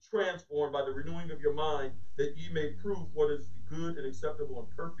ye transformed by the renewing of your mind, that ye may prove what is the good and acceptable and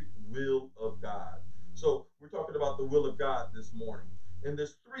perfect will of God. So we're talking about the will of God this morning. And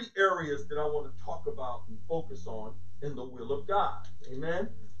there's three areas that I want to talk about and focus on in the will of God. Amen?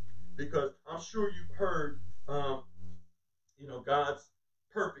 Because I'm sure you've heard, God's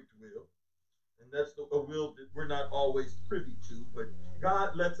perfect will. And that's a will that we're not always privy to. But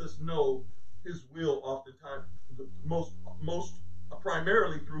God lets us know his will oftentimes, most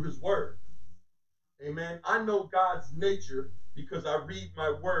primarily through his word. Amen. I know God's nature because I read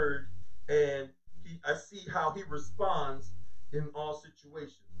my word and I see how he responds in all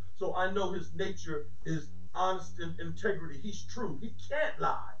situations. So I know his nature is honest and integrity. He's true. He can't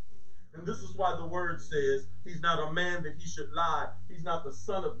lie. And this is why the word says he's not a man that he should lie. He's not the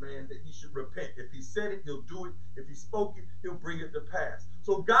son of man that he should repent. If he said it, he'll do it. If he spoke it, he'll bring it to pass.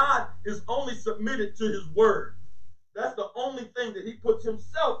 So God is only submitted to his word. That's the only thing that he puts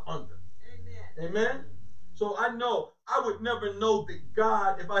himself under. Amen. Amen. So I know I would never know that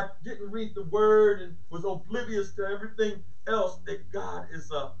God, if I didn't read the word and was oblivious to everything else, that God is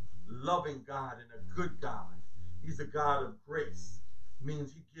a loving God and a good God. He's a God of grace.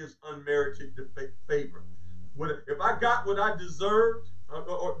 Means he gives unmerited favor. If I got what I deserved,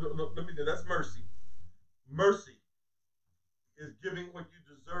 that's mercy. Mercy is giving what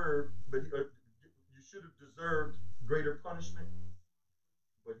you deserve, but you should have deserved greater punishment,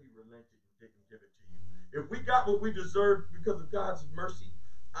 but he relented and didn't give it to you. If we got what we deserved because of God's mercy,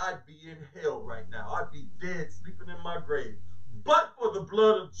 I'd be in hell right now. I'd be dead, sleeping in my grave. But for the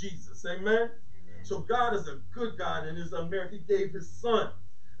blood of Jesus, amen? So God is a good God, and his unmerited, he gave his son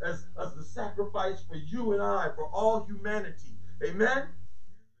as the sacrifice for you and I, for all humanity. Amen?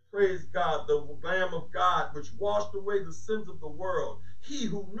 Praise God, the Lamb of God, which washed away the sins of the world. He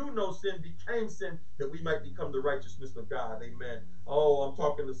who knew no sin became sin, that we might become the righteousness of God. Amen. Oh, I'm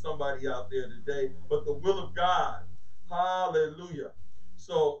talking to somebody out there today. But the will of God. Hallelujah.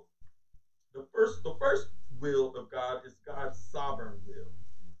 So the first will of God is God's sovereign will.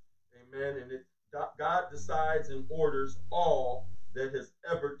 Amen. And God decides and orders all that has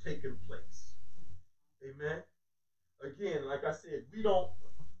ever taken place. Amen. Again, like I said,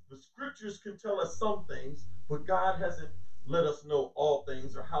 the scriptures can tell us some things, but God hasn't let us know all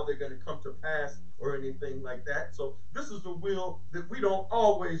things or how they're going to come to pass or anything like that. So this is a will that we don't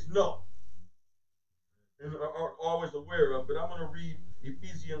always know and are always aware of. But I'm going to read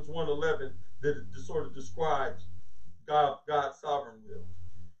Ephesians 1:11 that sort of describes God's sovereign will.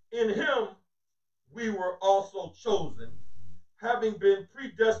 In him we were also chosen, having been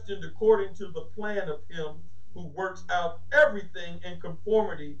predestined according to the plan of him who works out everything in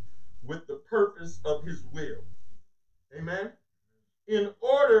conformity with the purpose of his will. Amen? In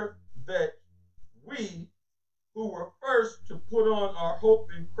order that we, who were first to put on our hope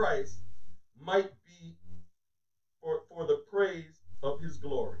in Christ, might be for the praise of his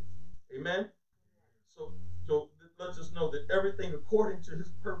glory. Amen? So let's just know that everything according to his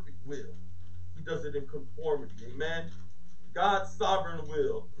perfect will. He does it in conformity. Amen? God's sovereign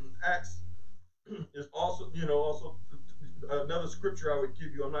will. Acts is also another scripture I would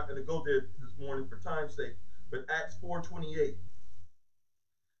give you. I'm not going to go there this morning for time's sake, but Acts 4:28.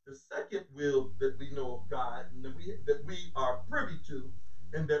 The second will that we know of God and that we are privy to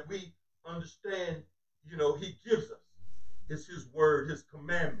and that we understand, he gives us is his word, his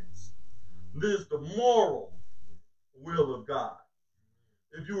commandments. This is the moral will of God.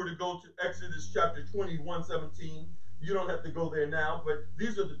 If you were to go to Exodus chapter 21:17, you don't have to go there now, but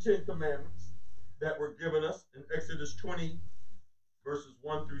these are the 10 commandments that were given us in Exodus 20, verses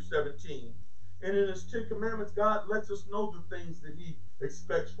 1 through 17. And in his 10 commandments, God lets us know the things that he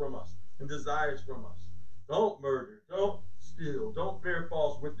expects from us and desires from us. Don't murder. Don't steal. Don't bear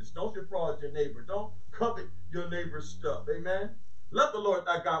false witness. Don't defraud your neighbor. Don't covet your neighbor's stuff. Amen? Love the Lord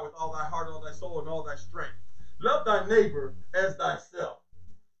thy God with all thy heart, all thy soul, and all thy strength. Love thy neighbor as thyself.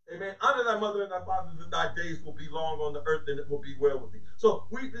 Amen. Honor thy mother and thy father, that thy days will be long on the earth and it will be well with thee. So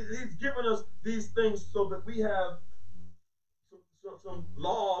he's given us these things so that we have some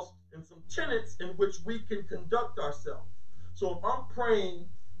laws and some tenets in which we can conduct ourselves. So if I'm praying,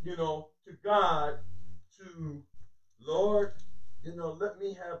 to God, to Lord, let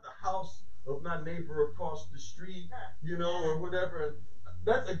me have the house of my neighbor across the street, or whatever. And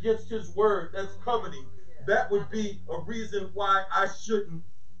that's against his word. That's coveting. That would be a reason why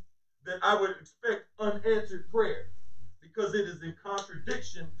that I would expect unanswered prayer, because it is in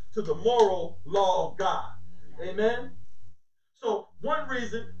contradiction to the moral law of God. Amen? So one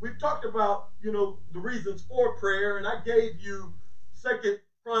reason, we've talked about, the reasons for prayer, and I gave you 2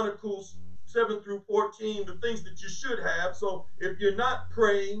 Chronicles 7 through 14, the things that you should have. So if you're not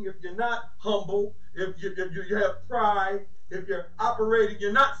praying, if you're not humble, if you have pride, if you're operating,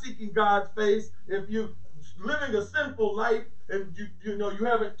 you're not seeking God's face, if you're living a sinful life and you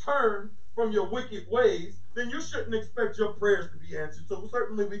haven't turned from your wicked ways, then you shouldn't expect your prayers to be answered. So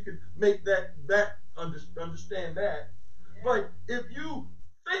certainly we can make understand that. Yeah. But if you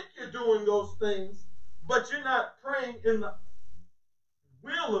think you're doing those things, but you're not praying in the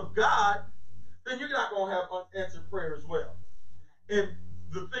will of God, then you're not going to have unanswered prayer as well. And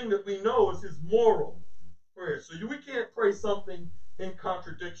the thing that we know is his moral prayer. So we can't pray something in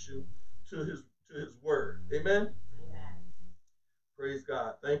contradiction to his word. Amen? Amen. Praise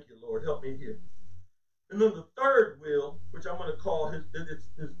God. Thank you, Lord. Help me here. And then the third will, which I'm going to call his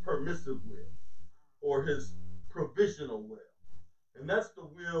permissive will, or his provisional will. And that's the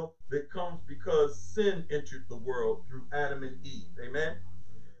will that comes because sin entered the world through Adam and Eve. Amen?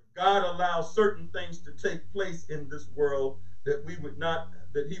 God allows certain things to take place in this world that he would not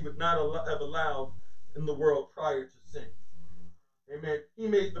have allowed in the world prior to sin. Amen. He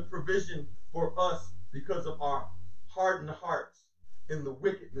made the provision for us because of our hardened hearts and the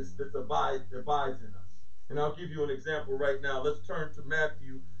wickedness that abides in us. And I'll give you an example right now. Let's turn to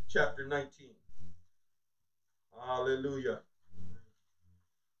Matthew chapter 19. Hallelujah.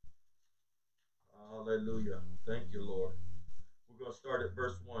 Hallelujah. Thank you, Lord. We're going to start at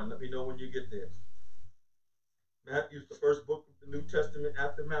verse 1. Let me know when you get there. Matthew's the first book of the New Testament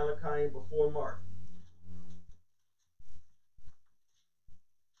after Malachi and before Mark.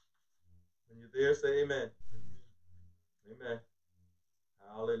 When you're there, say amen. Amen.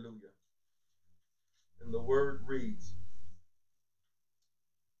 Hallelujah. And the word reads,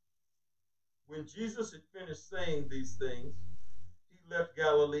 when Jesus had finished saying these things, he left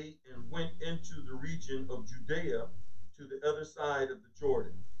Galilee and went into the region of Judea to the other side of the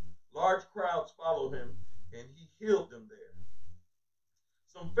Jordan. Large crowds followed him, and he healed them there.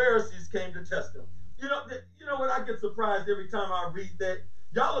 Some Pharisees came to test him. You know what? I get surprised every time I read that.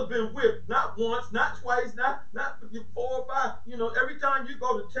 Y'all have been whipped, not once, not twice, not 4 or 5. Every time you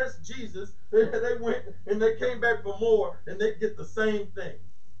go to test Jesus, they went and they came back for more, and they get the same thing.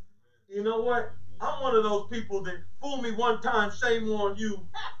 You know what? I'm one of those people that fool me one time, shame on you.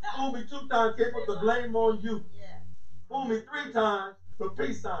 Fool me 2 times, can't put the blame on you. Fool me 3 times, for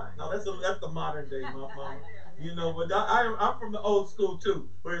peace sign. No, that's the modern day, mama. But I'm from the old school too,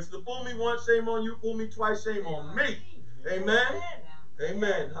 where it's the fool me once, shame on you. Fool me twice, shame on me. Amen.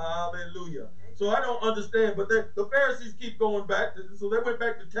 Amen. Hallelujah. So I don't understand, but the Pharisees keep going back. So they went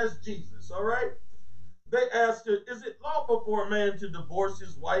back to test Jesus. All right. They asked her, is it lawful for a man to divorce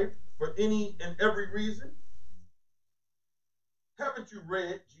his wife for any and every reason? Haven't you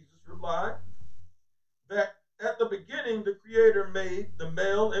read, Jesus replied, that at the beginning the Creator made the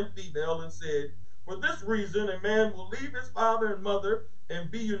male and female and said, for this reason a man will leave his father and mother and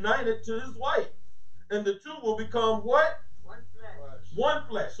be united to his wife, and the two will become what? One flesh. One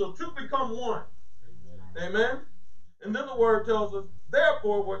flesh. So 2 become 1. Amen. And then the word tells us,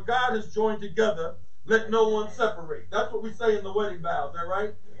 therefore what God has joined together, let no one separate. That's what we say in the wedding vows, is that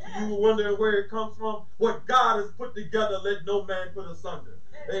right? Yes. So you were wondering where it comes from. What God has put together, let no man put asunder.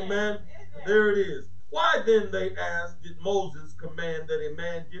 Amen. There it is. Why then, they asked, did Moses command that a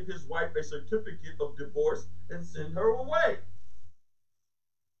man give his wife a certificate of divorce and send her away?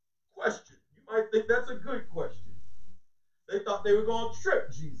 Question. You might think that's a good question. They thought they were going to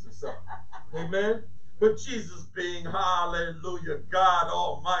trip Jesus up. Amen. But Jesus being, hallelujah, God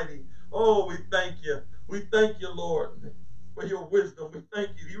Almighty. Oh, we thank you. We thank you, Lord, for your wisdom. We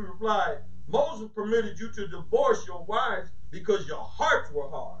thank you. He replied, Moses permitted you to divorce your wives because your hearts were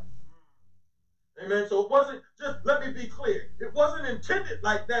hard. Amen. So it wasn't just, let me be clear, it wasn't intended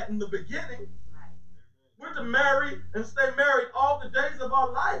like that in the beginning. We're to marry and stay married all the days of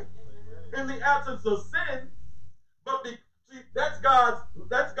our life in the absence of sin. But see, that's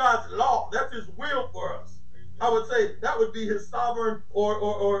God's law. That's his will for us. I would say that would be his sovereign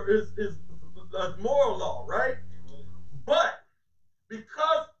or his moral law, right? But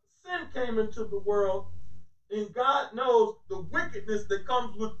because sin came into the world, and God knows the wickedness that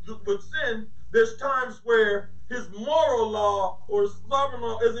comes with sin, there's times where his moral law or his sovereign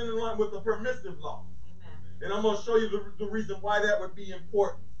law isn't in line with the permissive law. Amen. And I'm going to show you the reason why that would be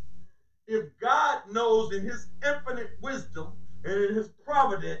important. If God knows in his infinite wisdom and in his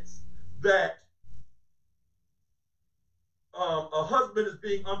providence that a husband is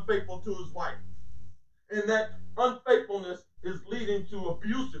being unfaithful to his wife, and that unfaithfulness is leading to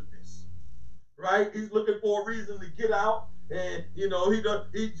abusiveness, right? He's looking for a reason to get out, and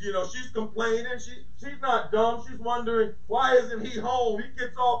she's complaining. She's not dumb. She's wondering, why isn't he home? He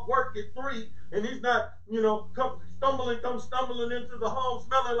gets off work at 3, and he's not, comes stumbling into the home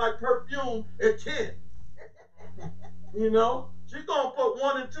smelling like perfume at 10. You know, she's going to put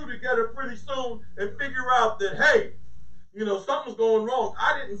 1 and 2 together pretty soon and figure out that, hey, you know, something's going wrong.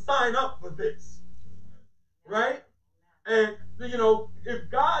 I didn't sign up for this. Right? And, you know, if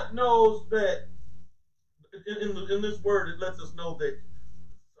God knows that, in this word, it lets us know that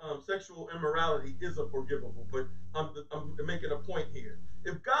sexual immorality is forgivable. But I'm making a point here.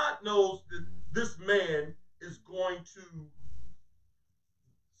 If God knows that this man is going to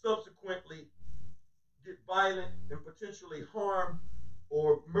subsequently get violent and potentially harm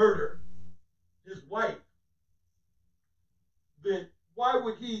or murder his wife, then why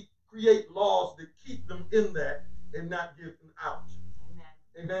would he create laws that keep them in that and not give them out? Amen.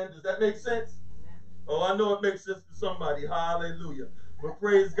 Amen. Does that make sense? Amen. Oh, I know it makes sense to somebody. Hallelujah. But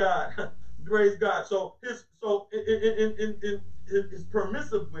praise God. Praise God. So in his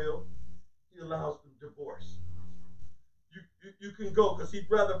permissive will, he allows the divorce. You can go because he'd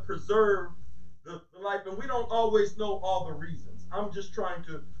rather preserve the life, and we don't always know all the reasons. I'm just trying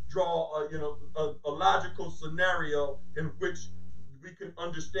to draw a logical scenario in which we can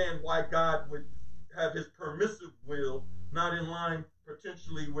understand why God would have his permissive will not in line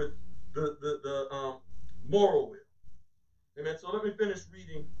potentially with the moral will. Amen. So let me finish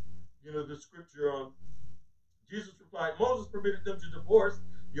reading, the scripture on. Jesus replied, Moses permitted them to divorce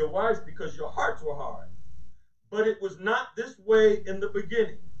your wives because your hearts were hard. But it was not this way in the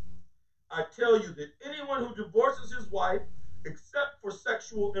beginning. I tell you that anyone who divorces his wife, except for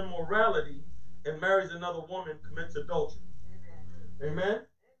sexual immorality, and marries another woman commits adultery. Amen. Amen?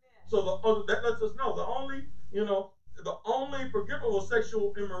 So that lets us know the only forgivable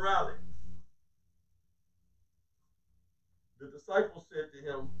sexual immorality. The disciples said to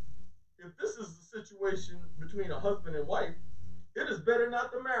him, if this is the situation between a husband and wife, it is better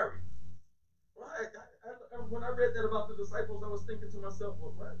not to marry. Well, when I read that about the disciples, I was thinking to myself,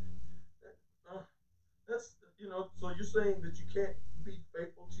 well, what? That's, so you're saying that you can't be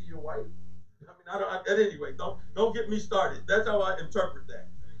faithful to your wife? I mean, at any rate, don't get me started. That's how I interpret that.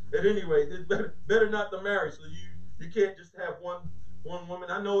 At any rate, it's better not to marry, so you can't just have one woman.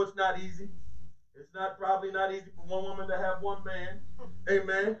 I know it's not easy. It's probably not easy for one woman to have one man.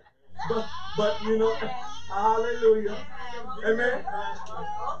 Amen. But hallelujah. Amen.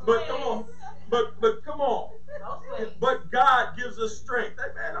 But come on. But come on. But God gives us strength.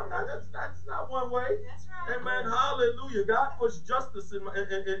 Amen. That's not one way. Amen. Hallelujah. God puts justice in my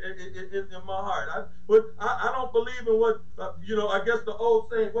heart. I don't believe in what I guess the old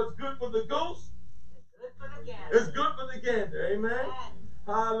saying, what's good for the goose is good for the gander. Amen.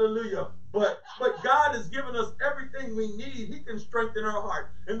 Hallelujah. But God has given us everything we need. He can strengthen our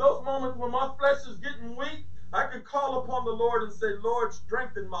heart. In those moments when my flesh is getting weak, I can call upon the Lord and say, Lord,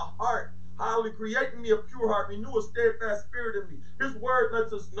 strengthen my heart. Hallelujah. Create in me a pure heart. Renew a steadfast spirit in me. His word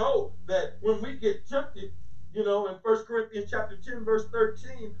lets us know that when we get tempted, in 1 Corinthians chapter 10, verse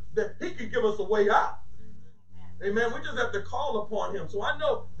 13, that he can give us a way out. Amen. We just have to call upon him. So I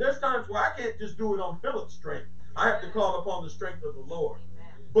know there's times where I can't just do it on Philip's strength. I have to call upon the strength of the Lord.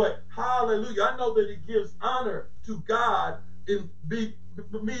 But hallelujah, I know that it gives honor to God in me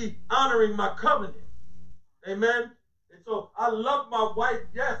honoring my covenant. Amen. And so I love my wife.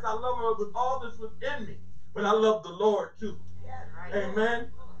 Yes, I love her with all that's within me. But I love the Lord too. Amen.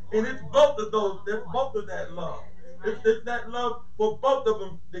 And it's both of those. There's both of that love. It's that love for both of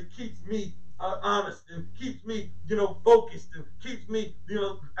them that keeps me honest and keeps me, focused and keeps me,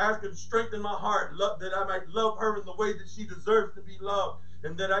 asking to strengthen my heart, that I might love her in the way that she deserves to be loved,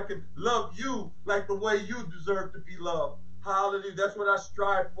 and that I can love you like the way you deserve to be loved. Hallelujah. That's what I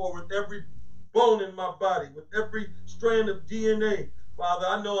strive for with every bone in my body, with every strand of DNA. Father,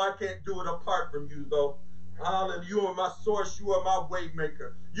 I know I can't do it apart from you, though. Hallelujah. You are my source. You are my way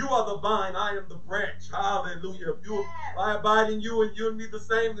maker. You are the vine. I am the branch. Hallelujah. If I abide in you and you and me the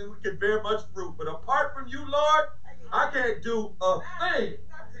same, then we can bear much fruit. But apart from you, Lord, I can't do a thing.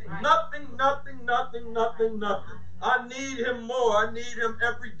 Nothing. I need him more. I need him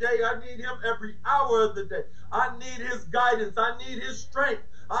every day. I need him every hour of the day. I need his guidance. I need his strength.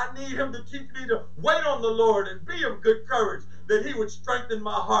 I need him to teach me to wait on the Lord and be of good courage, that he would strengthen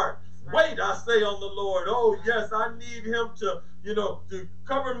my heart. Wait, I say, on the Lord. Oh, yes, I need him to, to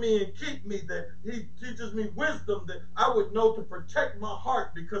cover me and keep me, that he teaches me wisdom, that I would know to protect my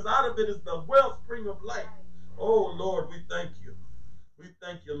heart, because out of it is the wellspring of life. Oh, Lord, we thank you. We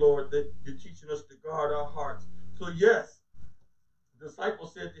thank you, Lord, that you're teaching us to guard our hearts. So, yes, the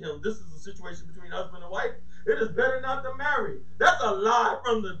disciples said to him, this is a situation between husband and wife. It is better not to marry. That's a lie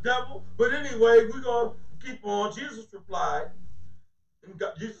from the devil. But anyway, we're going to keep on. Jesus replied, and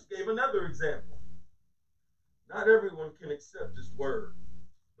Jesus gave another example. Not everyone can accept this word,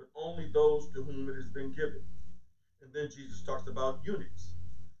 but only those to whom it has been given. And then Jesus talks about eunuchs.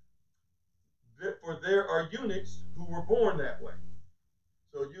 For there are eunuchs who were born that way.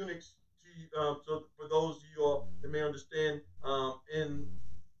 So eunuchs, so for those of you all that may understand,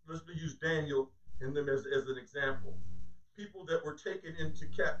 let's use Daniel and them as an example. People that were taken into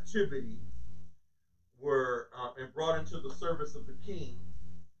captivity were and brought into the service of the king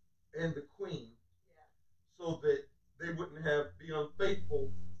and the queen, so that they wouldn't be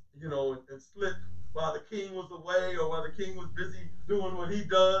unfaithful, and slip while the king was away or while the king was busy doing what he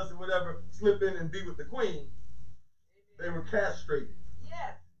does and whatever, slip in and be with the queen. They were castrated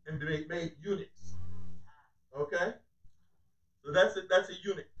and made eunuchs. Okay? So that's it. That's a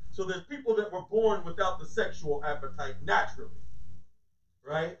eunuch. So there's people that were born without the sexual appetite naturally.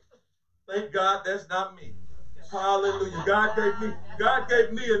 Right? Thank God that's not me. Hallelujah. God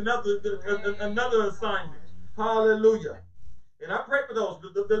gave me another assignment. Hallelujah. And I pray for those.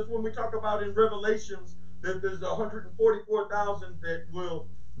 That's when we talk about in Revelations that there's 144,000 that will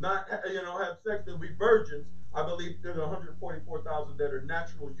not have sex, they'll be virgins. I believe there's 144,000 that are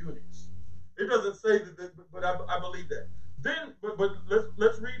natural eunuchs. It doesn't say that, but I believe that. Then, but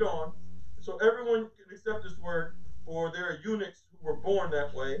let's read on. So everyone can accept this word, for there are eunuchs who were born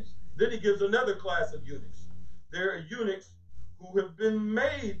that way. Then he gives another class of eunuchs. There are eunuchs who have been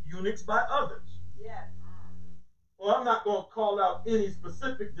made eunuchs by others. Yes. Well, I'm not going to call out any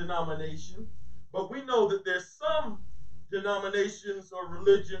specific denomination, but we know that there's some denominations or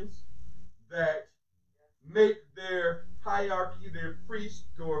religions that make their hierarchy, their priest,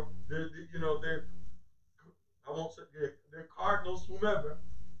 or their I won't say their cardinals, whomever,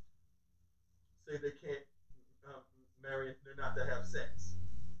 say they can't marry, they're not to have sex.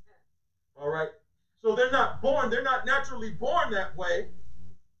 All right? So they're not naturally born that way,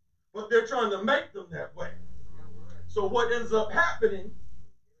 but they're trying to make them that way. So what ends up happening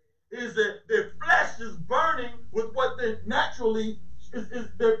is that their flesh is burning with what they naturally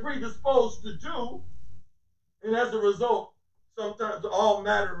they're predisposed to do, and as a result, sometimes all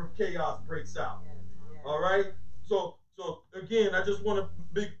matter of chaos breaks out. All right. So again, I just want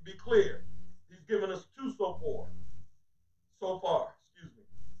to be clear. He's given us two so far. Excuse me.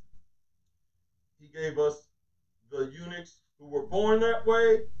 He gave us the eunuchs who were born that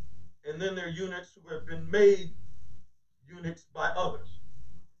way, and then there are eunuchs who have been made eunuchs by others.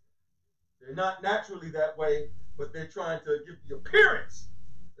 They're not naturally that way, but they're trying to give the appearance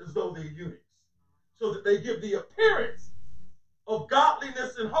as though they're eunuchs, so that they give the appearance of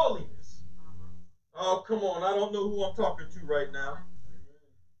godliness and holiness. Oh, come on. I don't know who I'm talking to right now.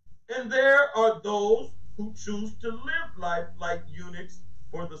 And there are those who choose to live life like eunuchs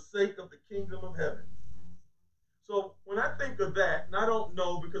for the sake of the kingdom of heaven. So when I think of that, and I don't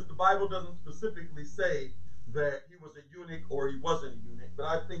know because the Bible doesn't specifically say that he was a eunuch or he wasn't a eunuch, but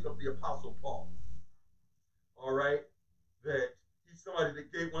I think of the Apostle Paul. All right? That he's somebody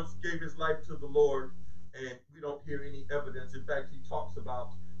that once gave his life to the Lord, and we don't hear any evidence. In fact, he talks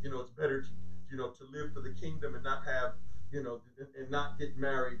about, it's better to live for the kingdom and not have, and not get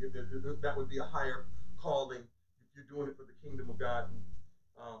married. That would be a higher calling if you're doing it for the kingdom of God.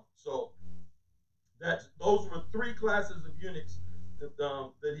 So those were three classes of eunuchs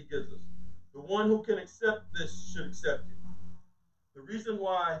that he gives us. The one who can accept this should accept it. The reason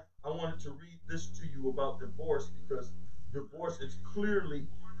why I wanted to read this to you about divorce, because divorce is clearly,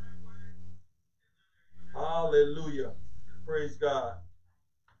 hallelujah, praise God.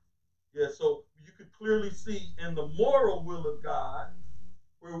 Yeah, so you could clearly see in the moral will of God,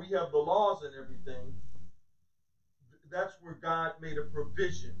 where we have the laws and everything, that's where God made a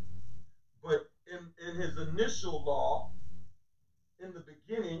provision. But in his initial law, in the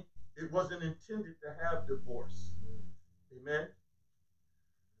beginning, it wasn't intended to have divorce. Amen?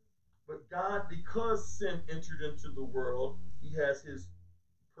 But God, because sin entered into the world, he has his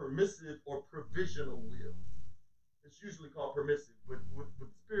permissive or provisional will. It's usually called permissive, but the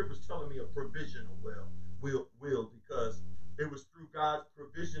Spirit was telling me a provisional will, because it was through God's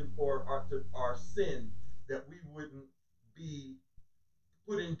provision for our sin that we wouldn't be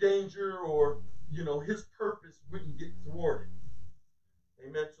put in danger, or his purpose wouldn't get thwarted.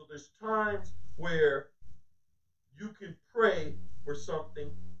 Amen. So there's times where you can pray for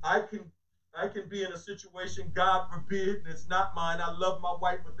something. I can be in a situation, God forbid, and it's not mine. I love my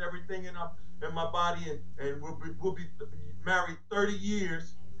wife with everything in my body, and we'll be married 30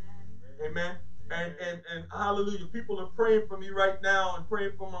 years. Amen. And hallelujah. People are praying for me right now and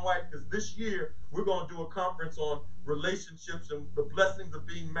praying for my wife, because this year we're going to do a conference on relationships and the blessings of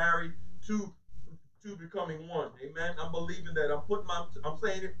being married to becoming one. Amen. I'm believing that. I'm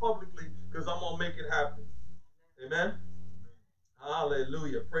saying it publicly because I'm going to make it happen. Amen.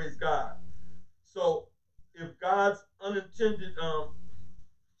 Hallelujah. Praise God. So if God's unintended,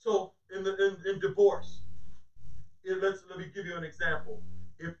 so in divorce, let me give you an example.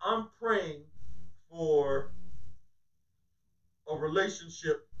 If I'm praying for a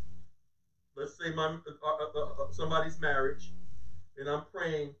relationship, let's say somebody's marriage, and I'm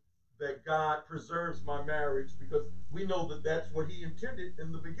praying that God preserves my marriage because we know that that's what He intended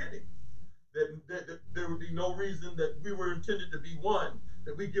in the beginning. That there would be no reason that we were intended to be one.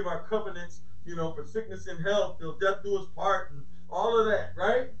 That we give our covenants, for sickness and health, till death do us part, and all of that,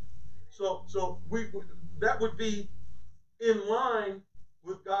 right? So we that would be in line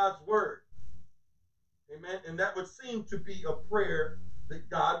with God's word, amen. And that would seem to be a prayer that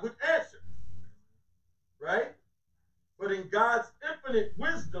God would answer, right? But in God's infinite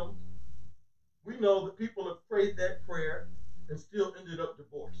wisdom, we know that people have prayed that prayer and still ended up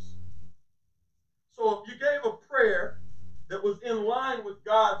divorced. So if you gave a prayer that was in line with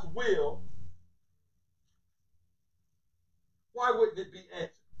God's will, why wouldn't it be answered?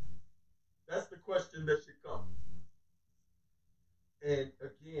 That's the question that should come. And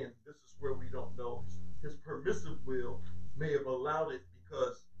again, this is where we don't know. His permissive will may have allowed it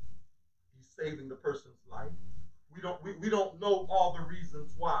because He's saving the person's life. We don't know all the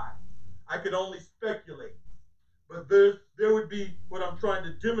reasons why. I could only speculate. But there would be, what I'm trying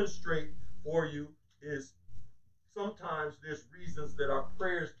to demonstrate for you is sometimes there's reasons that our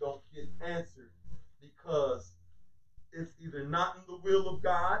prayers don't get answered because it's either not in the will of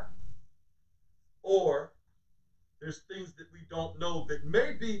God, or there's things that we don't know that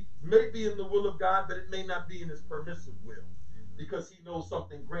may be in the will of God, but it may not be in His permissive will because He knows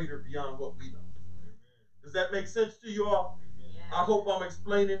something greater beyond what we know. Does that make sense to you all? Yeah. I hope I'm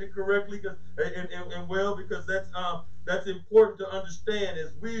explaining it correctly and well, because that's important to understand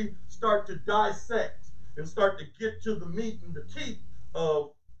as we start to dissect and start to get to the meat and the teeth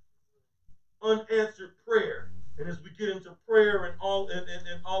of unanswered prayer. And as we get into prayer and all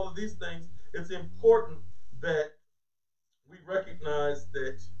of these things, it's important that we recognize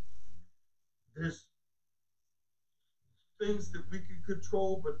that there's things that we can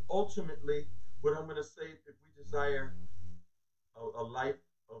control, but ultimately, what I'm going to say, if we desire a life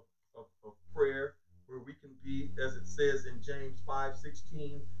of prayer, where we can be, as it says in James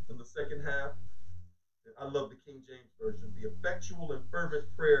 5:16, in the second half, I love the King James Version, the effectual and fervent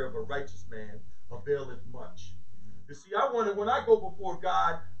prayer of a righteous man availeth much. You see, when I go before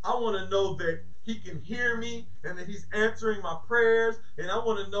God, I want to know that He can hear me and that He's answering my prayers. And I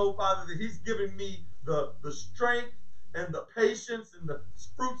want to know, Father, that He's giving me the strength and the patience and the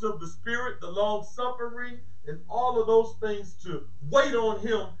fruits of the Spirit, the long suffering, and all of those things to wait on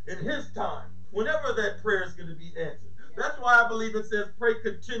Him in His time, whenever that prayer is going to be answered. That's why I believe it says pray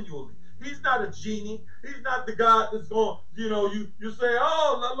continually. He's not a genie. He's not the God that's going, you say,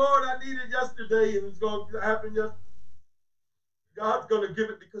 oh, Lord, I need it yesterday, and it's going to happen yesterday. God's going to give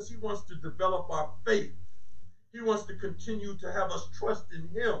it because He wants to develop our faith. He wants to continue to have us trust in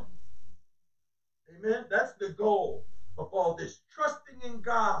Him. Amen? That's the goal of all this. Trusting in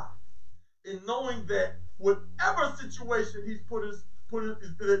God and knowing that whatever situation He's put us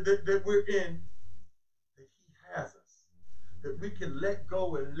that we're in, that He has us. That we can let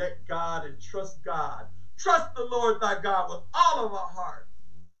go and let God and trust God. Trust the Lord thy God with all of our heart.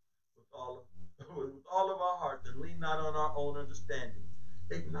 With all of our heart, and lean not on our own understanding.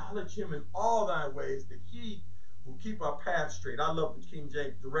 Acknowledge Him in all thy ways, that He will keep our path straight. I love the King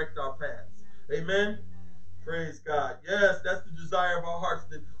James, direct our paths. Amen? Praise God. Yes, that's the desire of our hearts,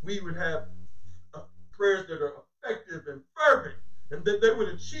 that we would have prayers that are effective and fervent, and that they would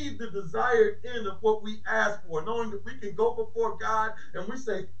achieve the desired end of what we ask for, knowing that we can go before God and we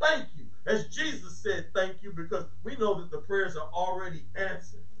say thank you, as Jesus said thank you, because we know that the prayers are already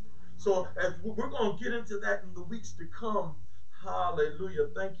answered. So as we're going to get into that in the weeks to come, hallelujah,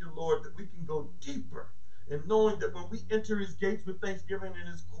 thank you, Lord, that we can go deeper in knowing that when we enter His gates with thanksgiving and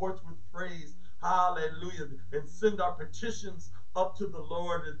His courts with praise, hallelujah, and send our petitions up to the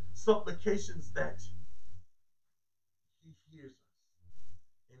Lord and supplications, that He hears us.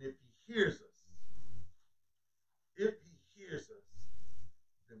 And if He hears us,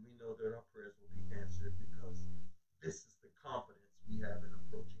 then we know that our prayers will be answered, because this is the confidence we have in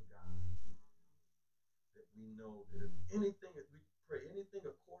approaching God. That we know that if anything that we pray, anything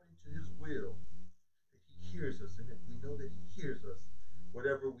according to His will, that He hears us. And if we know that He hears us,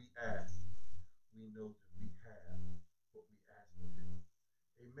 whatever we ask, we know that we have what we ask of Him.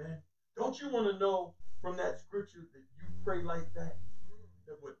 Amen. Don't you want to know from that scripture that you pray like that?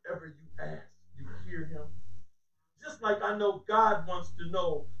 That whatever you ask, you hear Him? Just like I know God wants to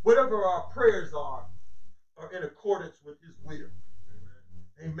know whatever our prayers are in accordance with His will.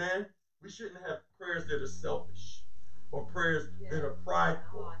 Amen. Amen. We shouldn't have prayers that are selfish or prayers that are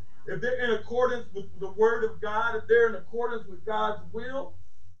prideful. If they're in accordance with the word of God, if they're in accordance with God's will,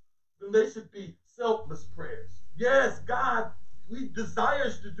 then they should be selfless prayers. Yes, God, He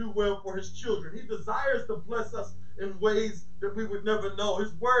desires to do well for His children. He desires to bless us in ways that we would never know.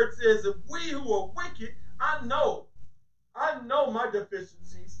 His word says, if we who are wicked, I know my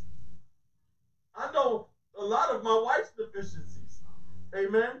deficiencies. I know a lot of my wife's deficiencies.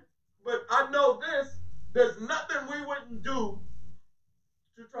 Amen. But I know this, there's nothing we wouldn't do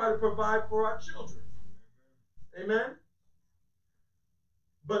to try to provide for our children. Amen.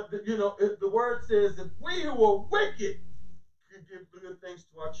 But, the word says, if we who are wicked can give good things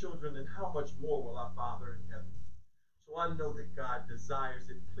to our children, then how much more will our Father in heaven? So I know that God desires,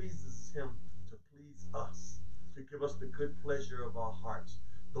 it pleases Him to please us, to give us the good pleasure of our hearts.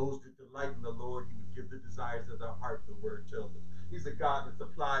 Those that delight in the Lord, He would give the desires of their heart, the word tells us. He's a God that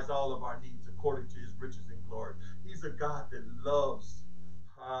supplies all of our needs according to His riches and glory. He's a God that loves,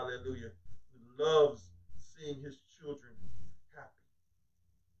 hallelujah, loves seeing His children happy.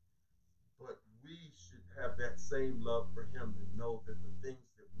 But we should have that same love for Him and know that the things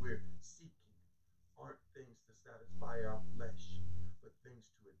that we're seeking aren't things to satisfy our flesh, but things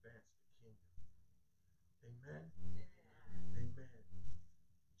to advance the kingdom. Amen? Amen.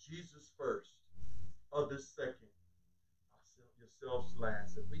 Jesus first, others second, yourselves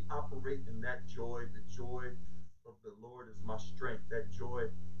last. If we operate in that joy, the joy of the Lord is my strength, that joy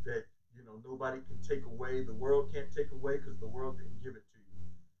that, nobody can take away, the world can't take away because the world didn't give it to you,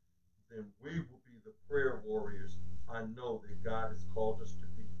 then we will be the prayer warriors I know that God has called us to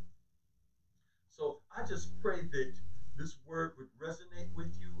be. So I just pray that this word would resonate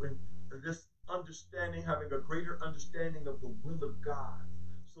with you and this understanding, having a greater understanding of the will of God,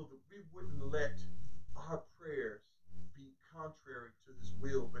 so that we wouldn't let our prayers be contrary to His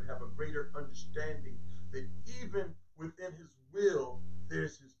will, but have a greater understanding that even within His will,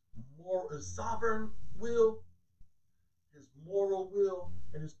 there's His sovereign will, His moral will,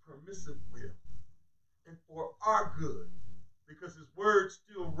 and His permissive will, and for our good, because His word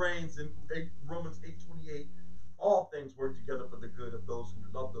still reigns in Romans 8:28. All things work together for the good of those who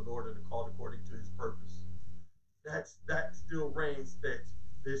love the Lord and are called according to His purpose. That still reigns, that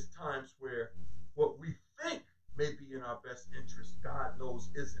there's times where what we think may be in our best interest, God knows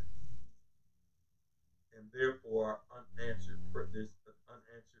isn't. And therefore, there's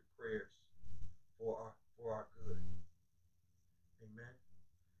unanswered prayers for our good. Amen.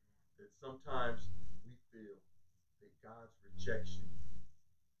 That sometimes we feel that God's rejection,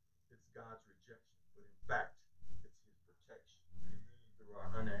 it's God's rejection, but in fact, it's His protection through our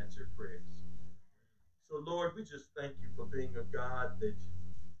unanswered prayers. So, Lord, we just thank You for being a God that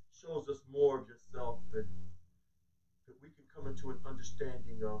shows us more of Yourself, and that we can come into an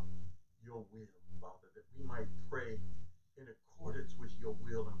understanding of Your will, Father, that we might pray in accordance with Your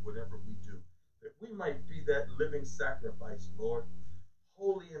will in whatever we do, that we might be that living sacrifice, Lord,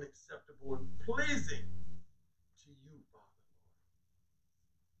 holy and acceptable and pleasing to You, Father, Lord.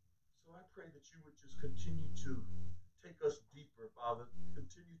 So I pray that You would just continue to take us deeper, Father,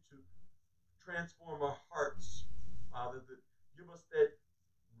 continue to transform our hearts, Father, that give us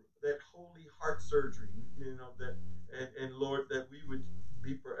that holy heart surgery, and Lord, that we would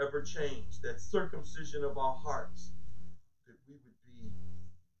be forever changed, that circumcision of our hearts, that we would be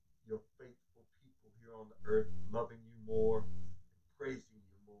Your faithful people here on the earth, loving You more, praising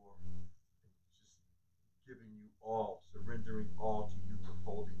You more, and just giving You all, surrendering all to You,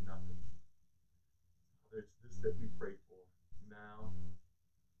 withholding nothing. Father, it's this that we pray for now,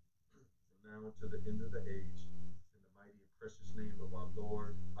 and now unto the end of the age, in the mighty and precious name of our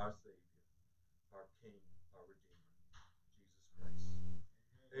Lord, our Savior, our King, our Redeemer, Jesus Christ.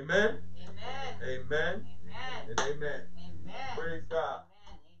 Amen. Amen. Amen. Amen. And amen. Amen. Praise God.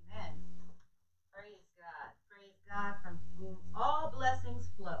 Amen. Amen. Praise God. Praise God, from whom all blessings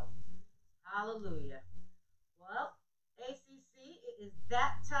flow. Hallelujah. Well, ACC, it is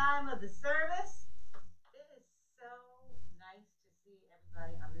that time of the service. It is so nice to see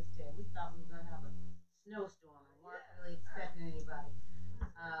everybody on this day. We thought we were going to have a snowstorm and weren't really expecting anybody.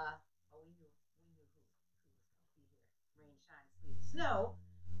 But we knew who was going to be here. Rain, shine, sleet, snow.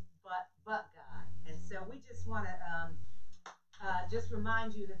 But God. And so we just want to just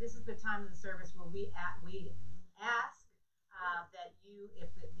remind you that this is the time of the service where we ask that you, if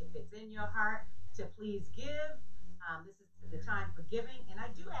it's in your heart, to please give. This is the time for giving, and I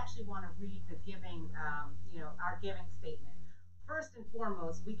do actually want to read the giving, our giving statement. First and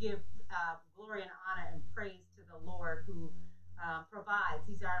foremost, we give glory and honor and praise to the Lord who provides.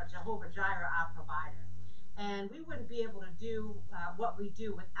 He's our Jehovah Jireh, our provider. And we wouldn't be able to do what we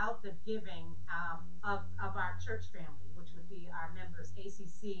do without the giving of our church family, which would be our members,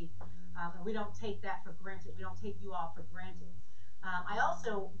 ACC. And we don't take that for granted. We don't take you all for granted. I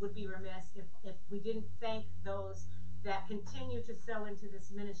also would be remiss if we didn't thank those that continue to sow into this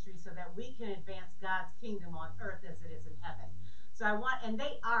ministry so that we can advance God's kingdom on earth as it is in heaven. So and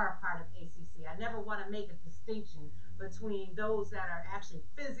they are a part of ACC. I never want to make a distinction between those that are actually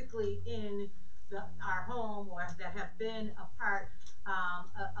physically in our home or that have been a part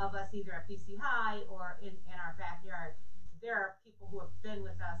of us either at BC High or in our backyard. There are people who have been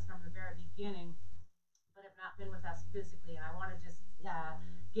with us from the very beginning but have not been with us physically. And I want to just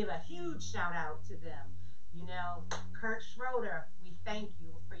give a huge shout out to them. You know, Kurt Schroeder, we thank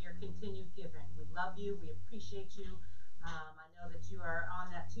you for your continued giving. We love you. We appreciate you. I know that you are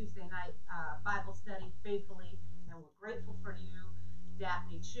on that Tuesday night Bible study faithfully, and we're grateful for you.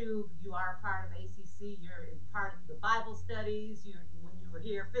 Daphne Chu, you are a part of ACC. You're part of the Bible studies. When you were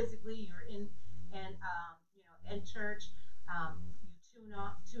here physically, you're in and in church. You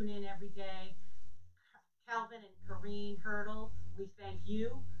tune in every day. Calvin and Corrine Hurdle, we thank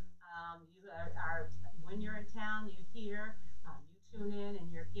you. You are when you're in town, you're here. You tune in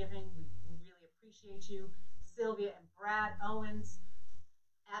and you're giving. We really appreciate you. Sylvia and Brad Owens,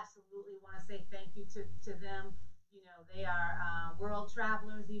 absolutely want to say thank you to them. You know, they are world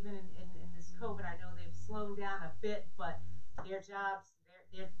travelers, even in this COVID. I know they've slowed down a bit, but their jobs,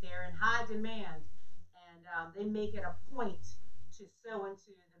 they're in high demand, and they make it a point to sow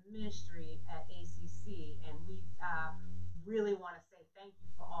into the ministry at ACC, and we really want to say thank you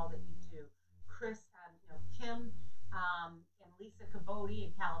for all that you do. Chris, Kim, and Lisa Caboti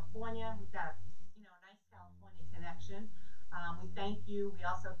in California. We've got a nice California connection. We thank you. We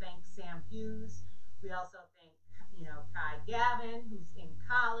also thank Sam Hughes. We also thank Kai Gavin, who's in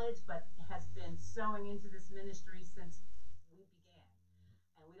college but has been sowing into this ministry since we began.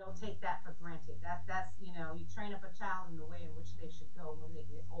 And we don't take that for granted. That's you train up a child in the way in which they should go. When they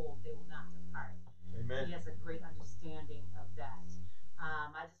get old, they will not depart. Amen. He has a great understanding of that.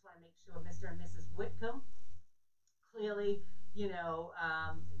 I just want to make sure Mr. and Mrs. Whitcomb clearly,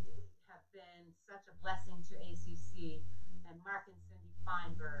 have been such a blessing to ACC, and Mark and Cindy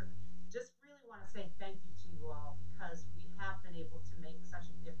Feinberg. Just really want to say thank you to you all because we have been able to make such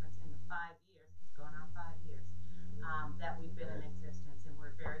a difference in the 5 years, going on 5 years, that we've been in existence, and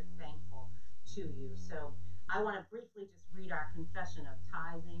we're very thankful to you. So I want to briefly just read our confession of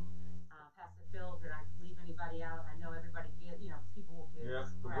tithing. Pastor Phil, did I leave anybody out? I know everybody people will give.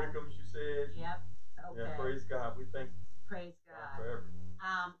 Yes, the Wickhams you said. Yep. Okay. Yeah, praise God. We thank Praise God. for everything.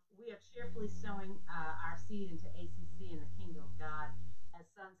 We are cheerfully sowing our seed into ACC in the kingdom of God. As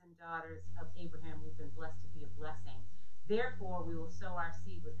sons and daughters of Abraham, we've been blessed to be a blessing. Therefore, we will sow our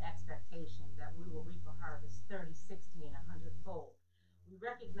seed with expectation that we will reap a harvest 30, 60, and 100-fold. We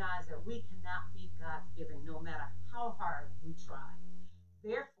recognize that we cannot beat God's giving no matter how hard we try.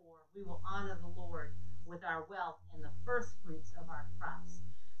 Therefore, we will honor the Lord with our wealth and the first fruits of our crops,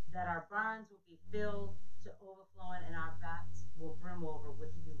 that our barns will be filled to overflowing and our vats will brim over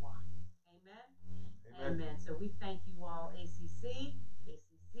with new wine. Amen? Amen. So we thank you all, ACC.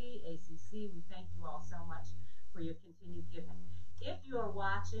 We thank you all so much for your continued giving. If you are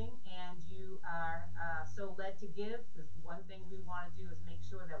watching and you are so led to give, because one thing we want to do is make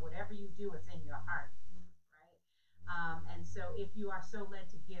sure that whatever you do is in your heart, right? And so if you are so led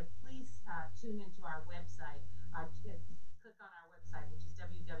to give, please tune into our website. Click on our website, which is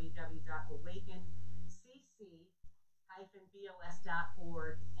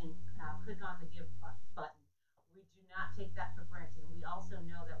www.awakencc-bos.org, and click on the give button. We do not take that for granted. And we also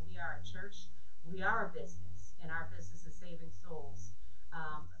know that we are a church, we are a business, and our business is saving souls.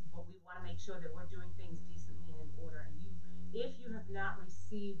 But we want to make sure that we're doing things decently and in order. And if you have not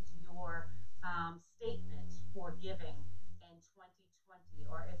received your statement for giving in 2020,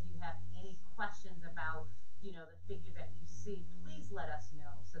 or if you have any questions about the figure that you see, please let us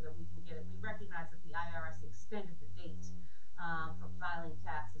know so that we can get it. We recognize that the IRS extended the date for filing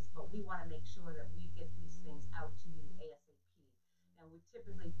taxes, but we want to make sure that we get these things out to you ASAP. And we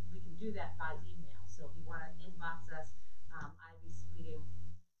can do that by email. So if you want to inbox us, Ivy Sweeting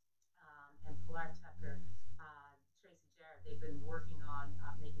and Pilar Tucker, Tracy Jarrett, they've been working on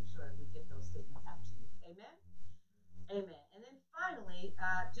making sure that we get those statements out to you. Amen? Amen. And then finally,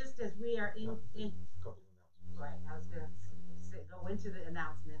 just as we are in right, I was going to go into the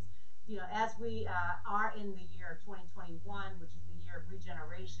announcements. As we are in the year 2021, which is the year of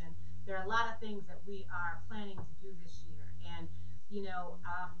regeneration, there are a lot of things that we are planning to do this year. And, we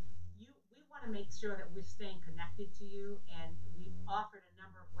want want to make sure that we're staying connected to you, and we've offered a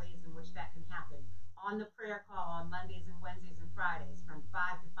number of ways in which that can happen. On the prayer call on Mondays and Wednesdays and Fridays from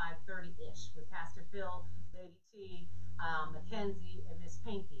 5 to 5:30-ish with Pastor Phil, Lady T, Mackenzie, and Miss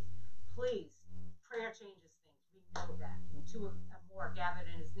Pinky. Please, prayer changes things. We know that. When two or more are gathered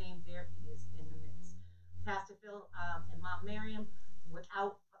in his name, there he is in the midst. Pastor Phil and Mom Miriam,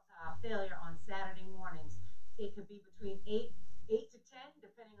 without failure on Saturday mornings. It could be between 8 to 10,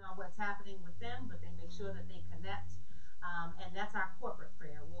 depending on what's happening with them, but they make sure that they connect. And that's our corporate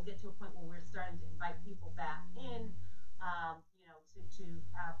prayer. We'll get to a point where we're starting to invite people back in, to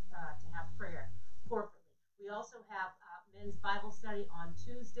have prayer corporately. We also have men's Bible study on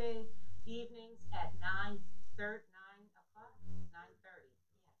Tuesday evenings at 9:30.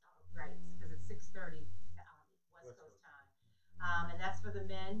 Right, because it's 6:30 West Coast time. And that's for the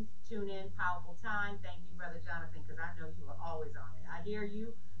men. Tune in, powerful time. Thank you, Brother Jonathan, because I know you are always on it. I hear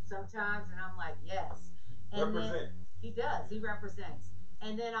you sometimes, and I'm like, yes. And Represent. then he does. He represents.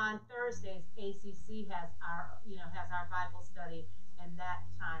 And then on Thursdays, ACC has our Bible study, and that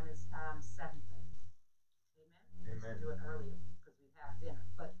time is 7:30. Amen. Amen. We do it earlier because we have dinner.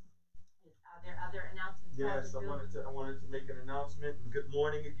 But are there other announcements? Yes, I wanted to make an announcement. And good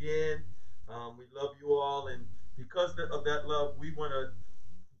morning again. We love you all, and because of that love, we want to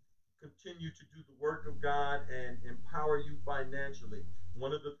continue to do the work of God and empower you financially.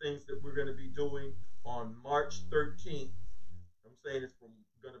 One of the things that we're going to be doing on March 13th, I'm saying it's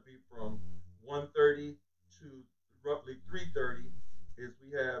going to be from 1:30 to roughly 3:30, is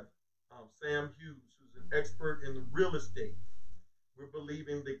we have Sam Hughes, who's an expert in real estate. We're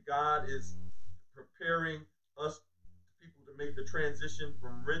believing that God is preparing us, people, to make the transition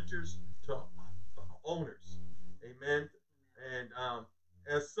from renters to owners. Amen. And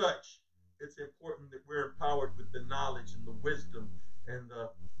as such, it's important that we're empowered with the knowledge and the wisdom and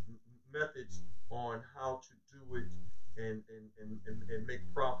the methods on how to do it and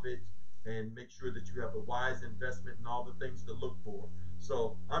make profit and make sure that you have a wise investment and all the things to look for.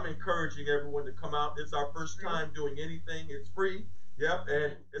 So I'm encouraging everyone to come out. It's our first time doing anything. It's free. Yep,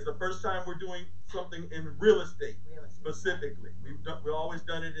 and it's the first time we're doing something in real estate specifically. We've always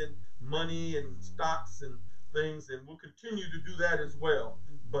done it in money and stocks and things, and we'll continue to do that as well.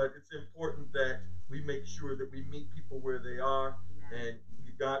 But it's important that we make sure that we meet people where they are. And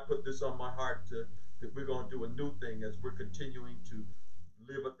God put this on my heart that we're going to do a new thing as we're continuing to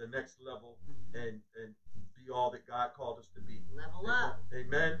live at the next level and be all that God called us to be. Level up.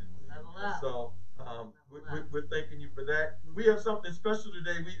 Amen. Level up. So we're thanking you for that. We have something special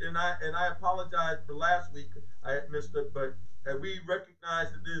today. I apologize for last week. I had missed it, but we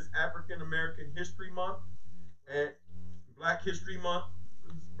recognize that this is African American History Month and Black History Month.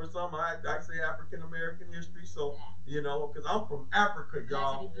 For some, I say African American history. So because I'm from Africa,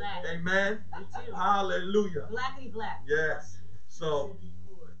 y'all. Black. Amen. Me too. Hallelujah. Blackity black. Yes. So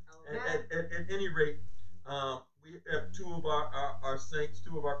at any rate, we have two of our saints,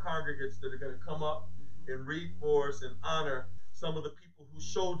 two of our congregants that are going to come up and read for us and honor some of the people whose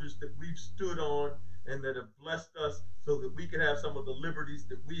shoulders that we've stood on and that have blessed us so that we can have some of the liberties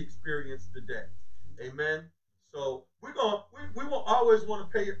that we experience today. Amen. So we won't always want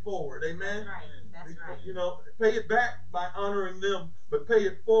to pay it forward. Amen. That's right. Pay it back by honoring them, but pay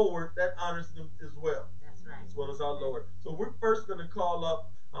it forward, that honors them as well. That's right. As well as our Lord. So we're first going to call up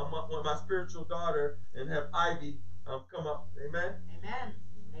my spiritual daughter and have Ivy come up. Amen. Amen.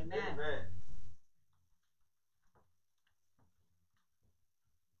 Amen. Amen.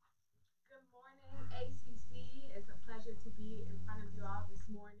 Good morning, ACC. It's a pleasure to be in front of you all this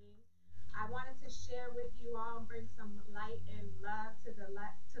morning. I wanted to share with you all and bring some light and love to the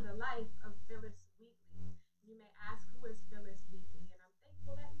life of Phyllis Wheatley. You may ask, who is Phyllis Wheatley? And I'm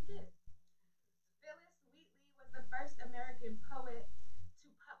thankful that you did. Phyllis Wheatley was the first American poet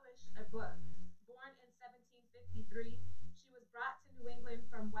to publish a book. Born in 1753, she was brought to New England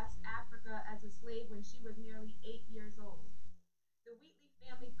from West Africa as a slave when she was nearly 8 years old. The Wheatley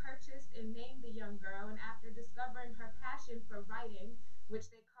family purchased and named the young girl, and after discovering her passion for writing, which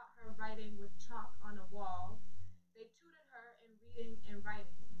they caught her writing with chalk on a wall, they tutored her in reading and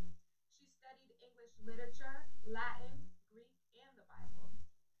writing. She studied English literature, Latin, Greek, and the Bible.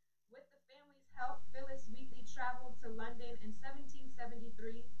 With the family's help, Phyllis Wheatley traveled to London in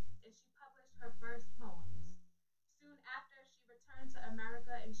 1773, and she published her first poems. Soon after, she returned to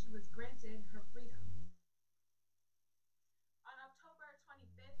America, and she was granted her freedom. On October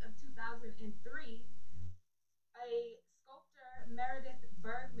 25th of 2003, a sculptor, Meredith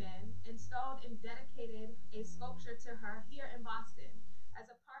Bergman, installed and dedicated a sculpture to her here in Boston as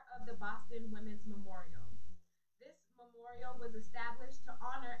a part of the Boston Women's Memorial. This memorial was established to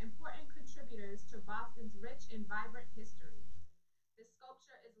honor important contributors to Boston's rich and vibrant history. The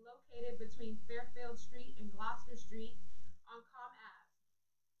sculpture is located between Fairfield Street and Gloucester Street on Comm Ave.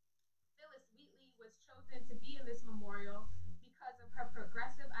 Phyllis Wheatley was chosen to be in this memorial because of her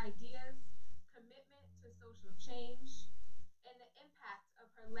progressive ideas, commitment to social change, and the impact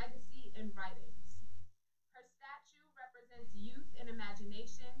of her legacy and writings. Her statue represents youth and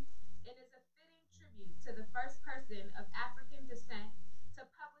imagination and is a fitting tribute to the first person of African descent to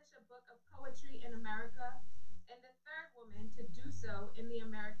publish a book of poetry in America and the third woman to do so in the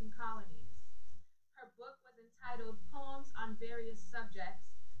American colonies. Her book was entitled Poems on Various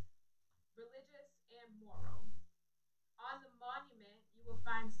Subjects, Religious and Moral. On the monument, you will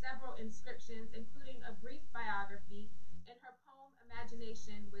find several inscriptions, including a brief biography and her poem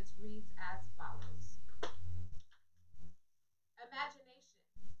Imagination, which reads as follows.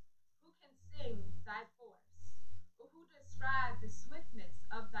 Imagination, who can sing thy force, or who describe the swiftness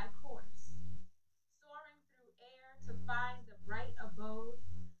of thy course? Soaring through air to find the bright abode,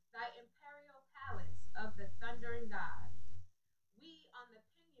 thy imperial palace of the thundering God. We on the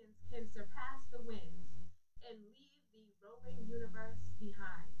pinions can surpass the wind and leave the rolling universe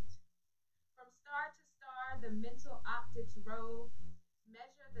behind. From star to star the mental optics rove,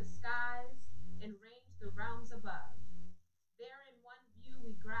 measure the skies and range the realms above. There in one view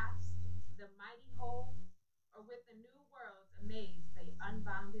we grasped the mighty whole, or with the new worlds amazed the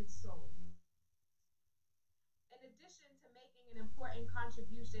unbounded soul. In addition to making an important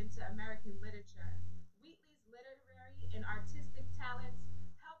contribution to American literature, Wheatley's literary and artistic talents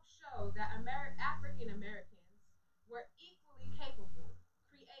helped show that African Americans were equally capable,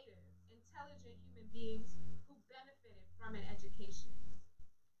 creative, intelligent human beings who benefited from an education.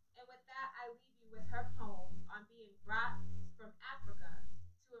 And with that, I leave you with her poem on being brought from Africa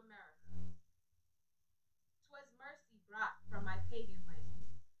to America. 'Twas mercy brought from my pagan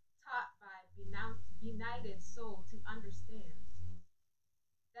land, taught by benighted soul to understand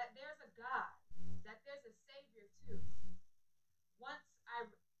that there's a God, that there's a Savior too. Once I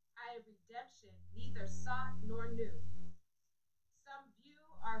redemption neither sought nor knew. Some view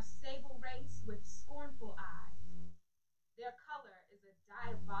our sable race with scornful eye. Their color is a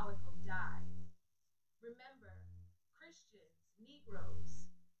diabolical dye. Remember, Christians, Negroes,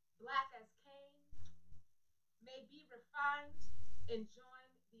 black as Cain, may be refined and join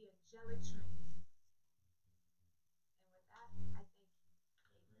the angelic train. And with that, I thank you.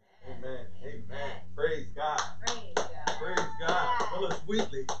 Amen. Amen. Praise God. Praise God. Praise God. Phyllis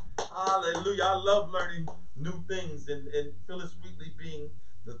Wheatley. Hallelujah. I love learning new things. And Phyllis Wheatley being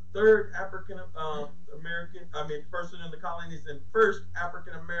the third African American, person in the colonies and first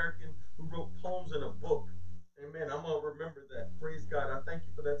African American who wrote poems in a book. Amen. I'm going to remember that. Praise God. I thank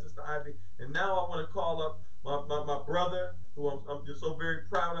you for that, Sister Ivy. And now I want to call up my brother, who I'm just so very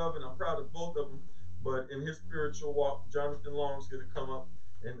proud of, and I'm proud of both of them. But in his spiritual walk, Jonathan Long's going to come up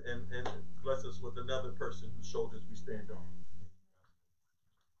and bless us with another person whose shoulders we stand on.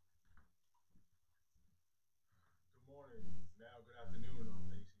 Good morning, now good afternoon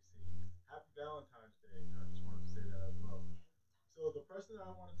on ACC. Happy Valentine's Day. I just wanted to say that as well. So the person that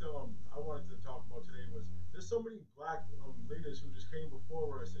I wanted to talk about today was there's so many black leaders who just came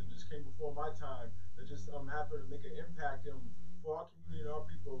before us and just came before my time that just happened to make an impact for our community and our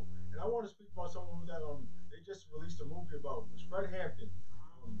people. And I want to speak about someone that they just released a movie about. It was Fred Hampton,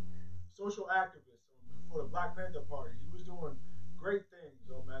 social activist for the Black Panther Party. He was doing great things.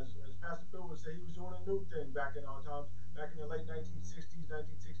 As Pastor Phil would say, he was doing a new thing back in our times, back in the late 1960s,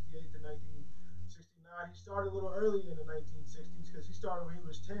 1968 to 1969. He started a little early in the 1960s because he started when he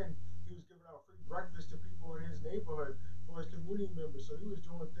was 10. He was giving out free breakfast to people in his neighborhood for his community members. So he was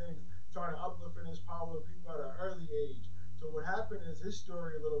doing things, trying to uplift and empower people at an early age. So what happened is, his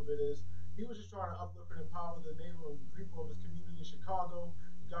story a little bit is, he was just trying to uplift and empower the neighborhood people of his community in Chicago.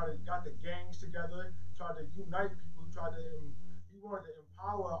 He got the gangs together, tried to unite people, he wanted to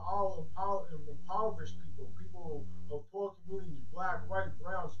empower all impoverished people of poor communities, black, white,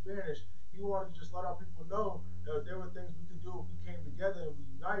 brown, Spanish. He wanted to just let our people know that there were things we could do if we came together and we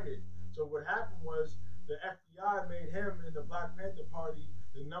united. So what happened was, the FBI made him and the Black Panther Party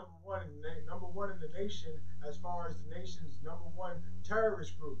the number one in the nation as far as the nation's number one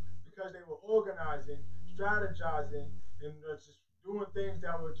terrorist group, because they were organizing, strategizing, and just doing things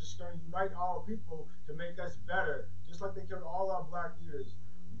that were just going to unite all people to make us better. Just like they killed all our black leaders,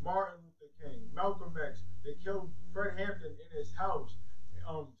 Martin Luther King, Malcolm X. They killed Fred Hampton in his house,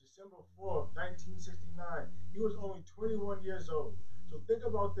 December 4th, 1969. He was only 21 years old. So think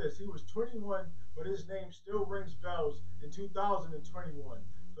about this. He was 21, but his name still rings bells in 2021.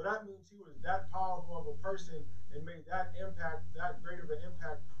 So that means he was that powerful of a person and made that impact, that great of an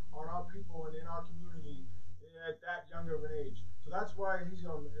impact on our people and in our community at that younger of an age. So that's why he's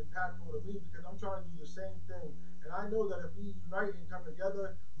impactful to me, because I'm trying to do the same thing. And I know that if we unite and come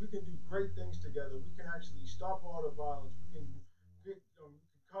together, we can do great things together. We can actually stop all the violence. We can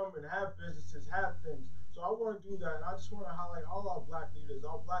come and have businesses, have things. So I want to do that. And I just want to highlight all our black leaders,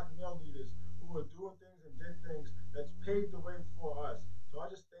 our black male leaders who are doing things and did things that's paved the way for us. So I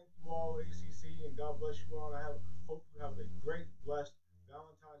just thank you all, ACC, and God bless you all. And hope you have a great, blessed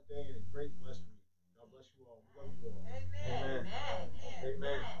Valentine's Day and a great, blessed week. God bless you all. We love you all. Amen. Amen.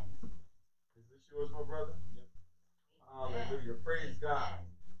 Amen. Is this yours, my brother? Yep. Hallelujah. Praise God.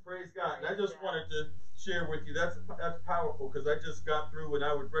 Praise God. And I just wanted to share with you, that's powerful, because I just got through, and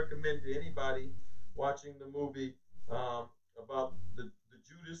I would recommend to anybody watching the movie about the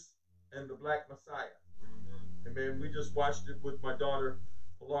Judas and the Black Messiah. Amen. We just watched it with my daughter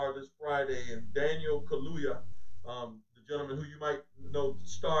Pilar this Friday, and Daniel Kaluuya, the gentleman who you might know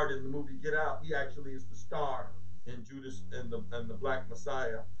starred in the movie Get Out, he actually is the star in Judas and the Black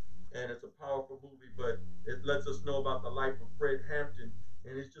Messiah. And it's a powerful movie, but it lets us know about the life of Fred Hampton.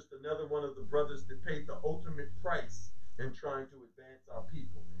 And it's just another one of the brothers that paid the ultimate price in trying to advance our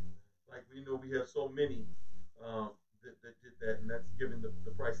people. Like we know we have so many that did that, and that's giving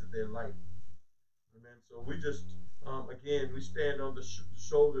the price of their life. Amen. So we just, again, we stand on the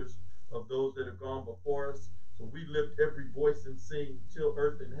shoulders of those that have gone before us. So we lift every voice and sing till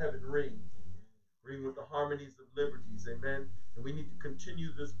earth and heaven ring with the harmonies of liberties. Amen. And we need to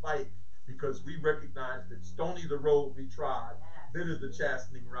continue this fight, because we recognize that stony the road we trod, bitter the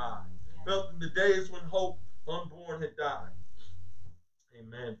chastening rod. Felt in the days when hope unborn had died.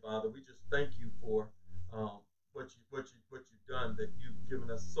 Amen, Father. We just thank you for what you've done, that you've given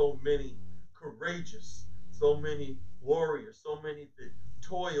us so many courageous, so many warriors, so many that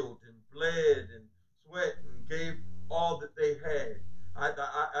toiled and bled and sweat and gave all that they had.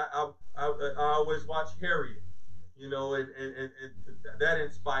 I always watch Harriet, and that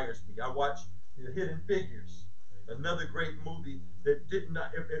inspires me. I watch Hidden Figures, another great movie that did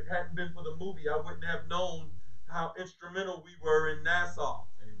not, if it hadn't been for the movie, I wouldn't have known how instrumental we were in Nassau.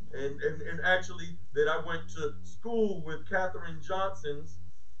 And actually, that I went to school with Katherine Johnson's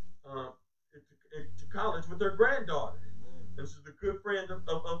to college with her granddaughter. And she's a good friend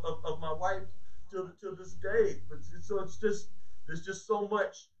of my wife till this day. But so there's just so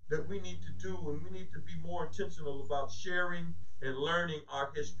much that we need to do, and we need to be more intentional about sharing and learning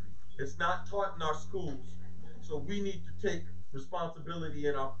our history. It's not taught in our schools, so we need to take responsibility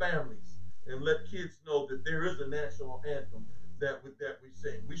in our families and let kids know that there is a national anthem that we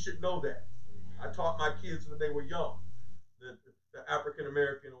sing. We should know that. I taught my kids when they were young the African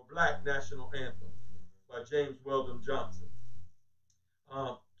American or Black national anthem by James Weldon Johnson.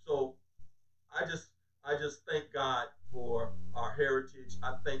 So I just thank God for our heritage.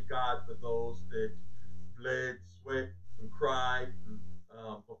 I thank God for those that bled, sweat, and cried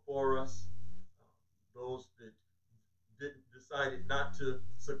before us. Those that decided not to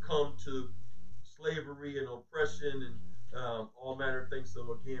succumb to slavery and oppression and all manner of things.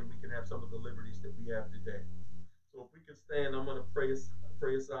 So again, we can have some of the liberties that we have today. So if we can stand, I'm going to pray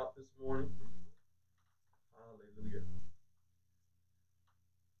us out this morning. Hallelujah.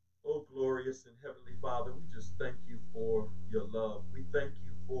 Oh, glorious and heavenly Father, we just thank you for your love. We thank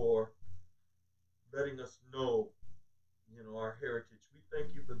you for letting us know, our heritage. We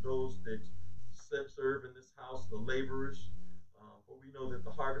thank you for those that serve in this house, the laborers. For we know that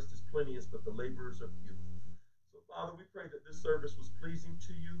the harvest is plenteous, but the laborers are few. So, Father, we pray that this service was pleasing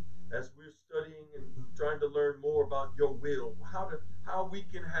to you as we're studying and trying to learn more about your will, how we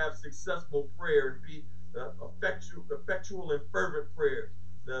can have successful prayer and be effectual and fervent prayers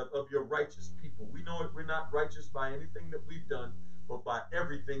of your righteous people. We know we're not righteous by anything that we've done, but by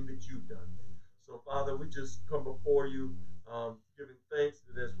everything that you've done. So, Father, we just come before you, giving thanks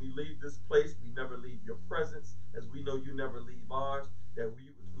that as we leave this place, we never leave your presence, as we know you never leave ours, that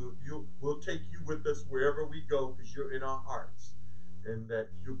we'll take you with us wherever we go, because you're in our hearts, and that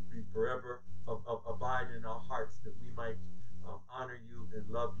you'll be forever abide in our hearts, that we might honor you and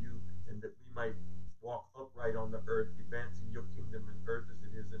love you, and that we might walk upright on the earth, advancing your kingdom in earth as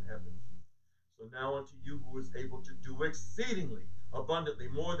it is in heaven. So now unto you who is able to do exceedingly abundantly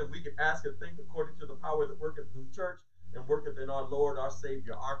more than we can ask or think, according to the power that worketh in the church and worketh in our Lord, our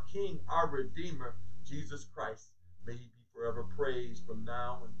Savior, our King, our Redeemer, Jesus Christ. May he be forever praised from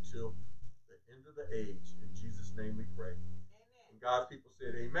now until the end of the age. In Jesus' name we pray. Amen. And God's people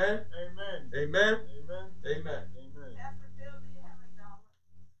said amen. Amen. Amen. Amen. Amen. Amen. Pastor Phillip,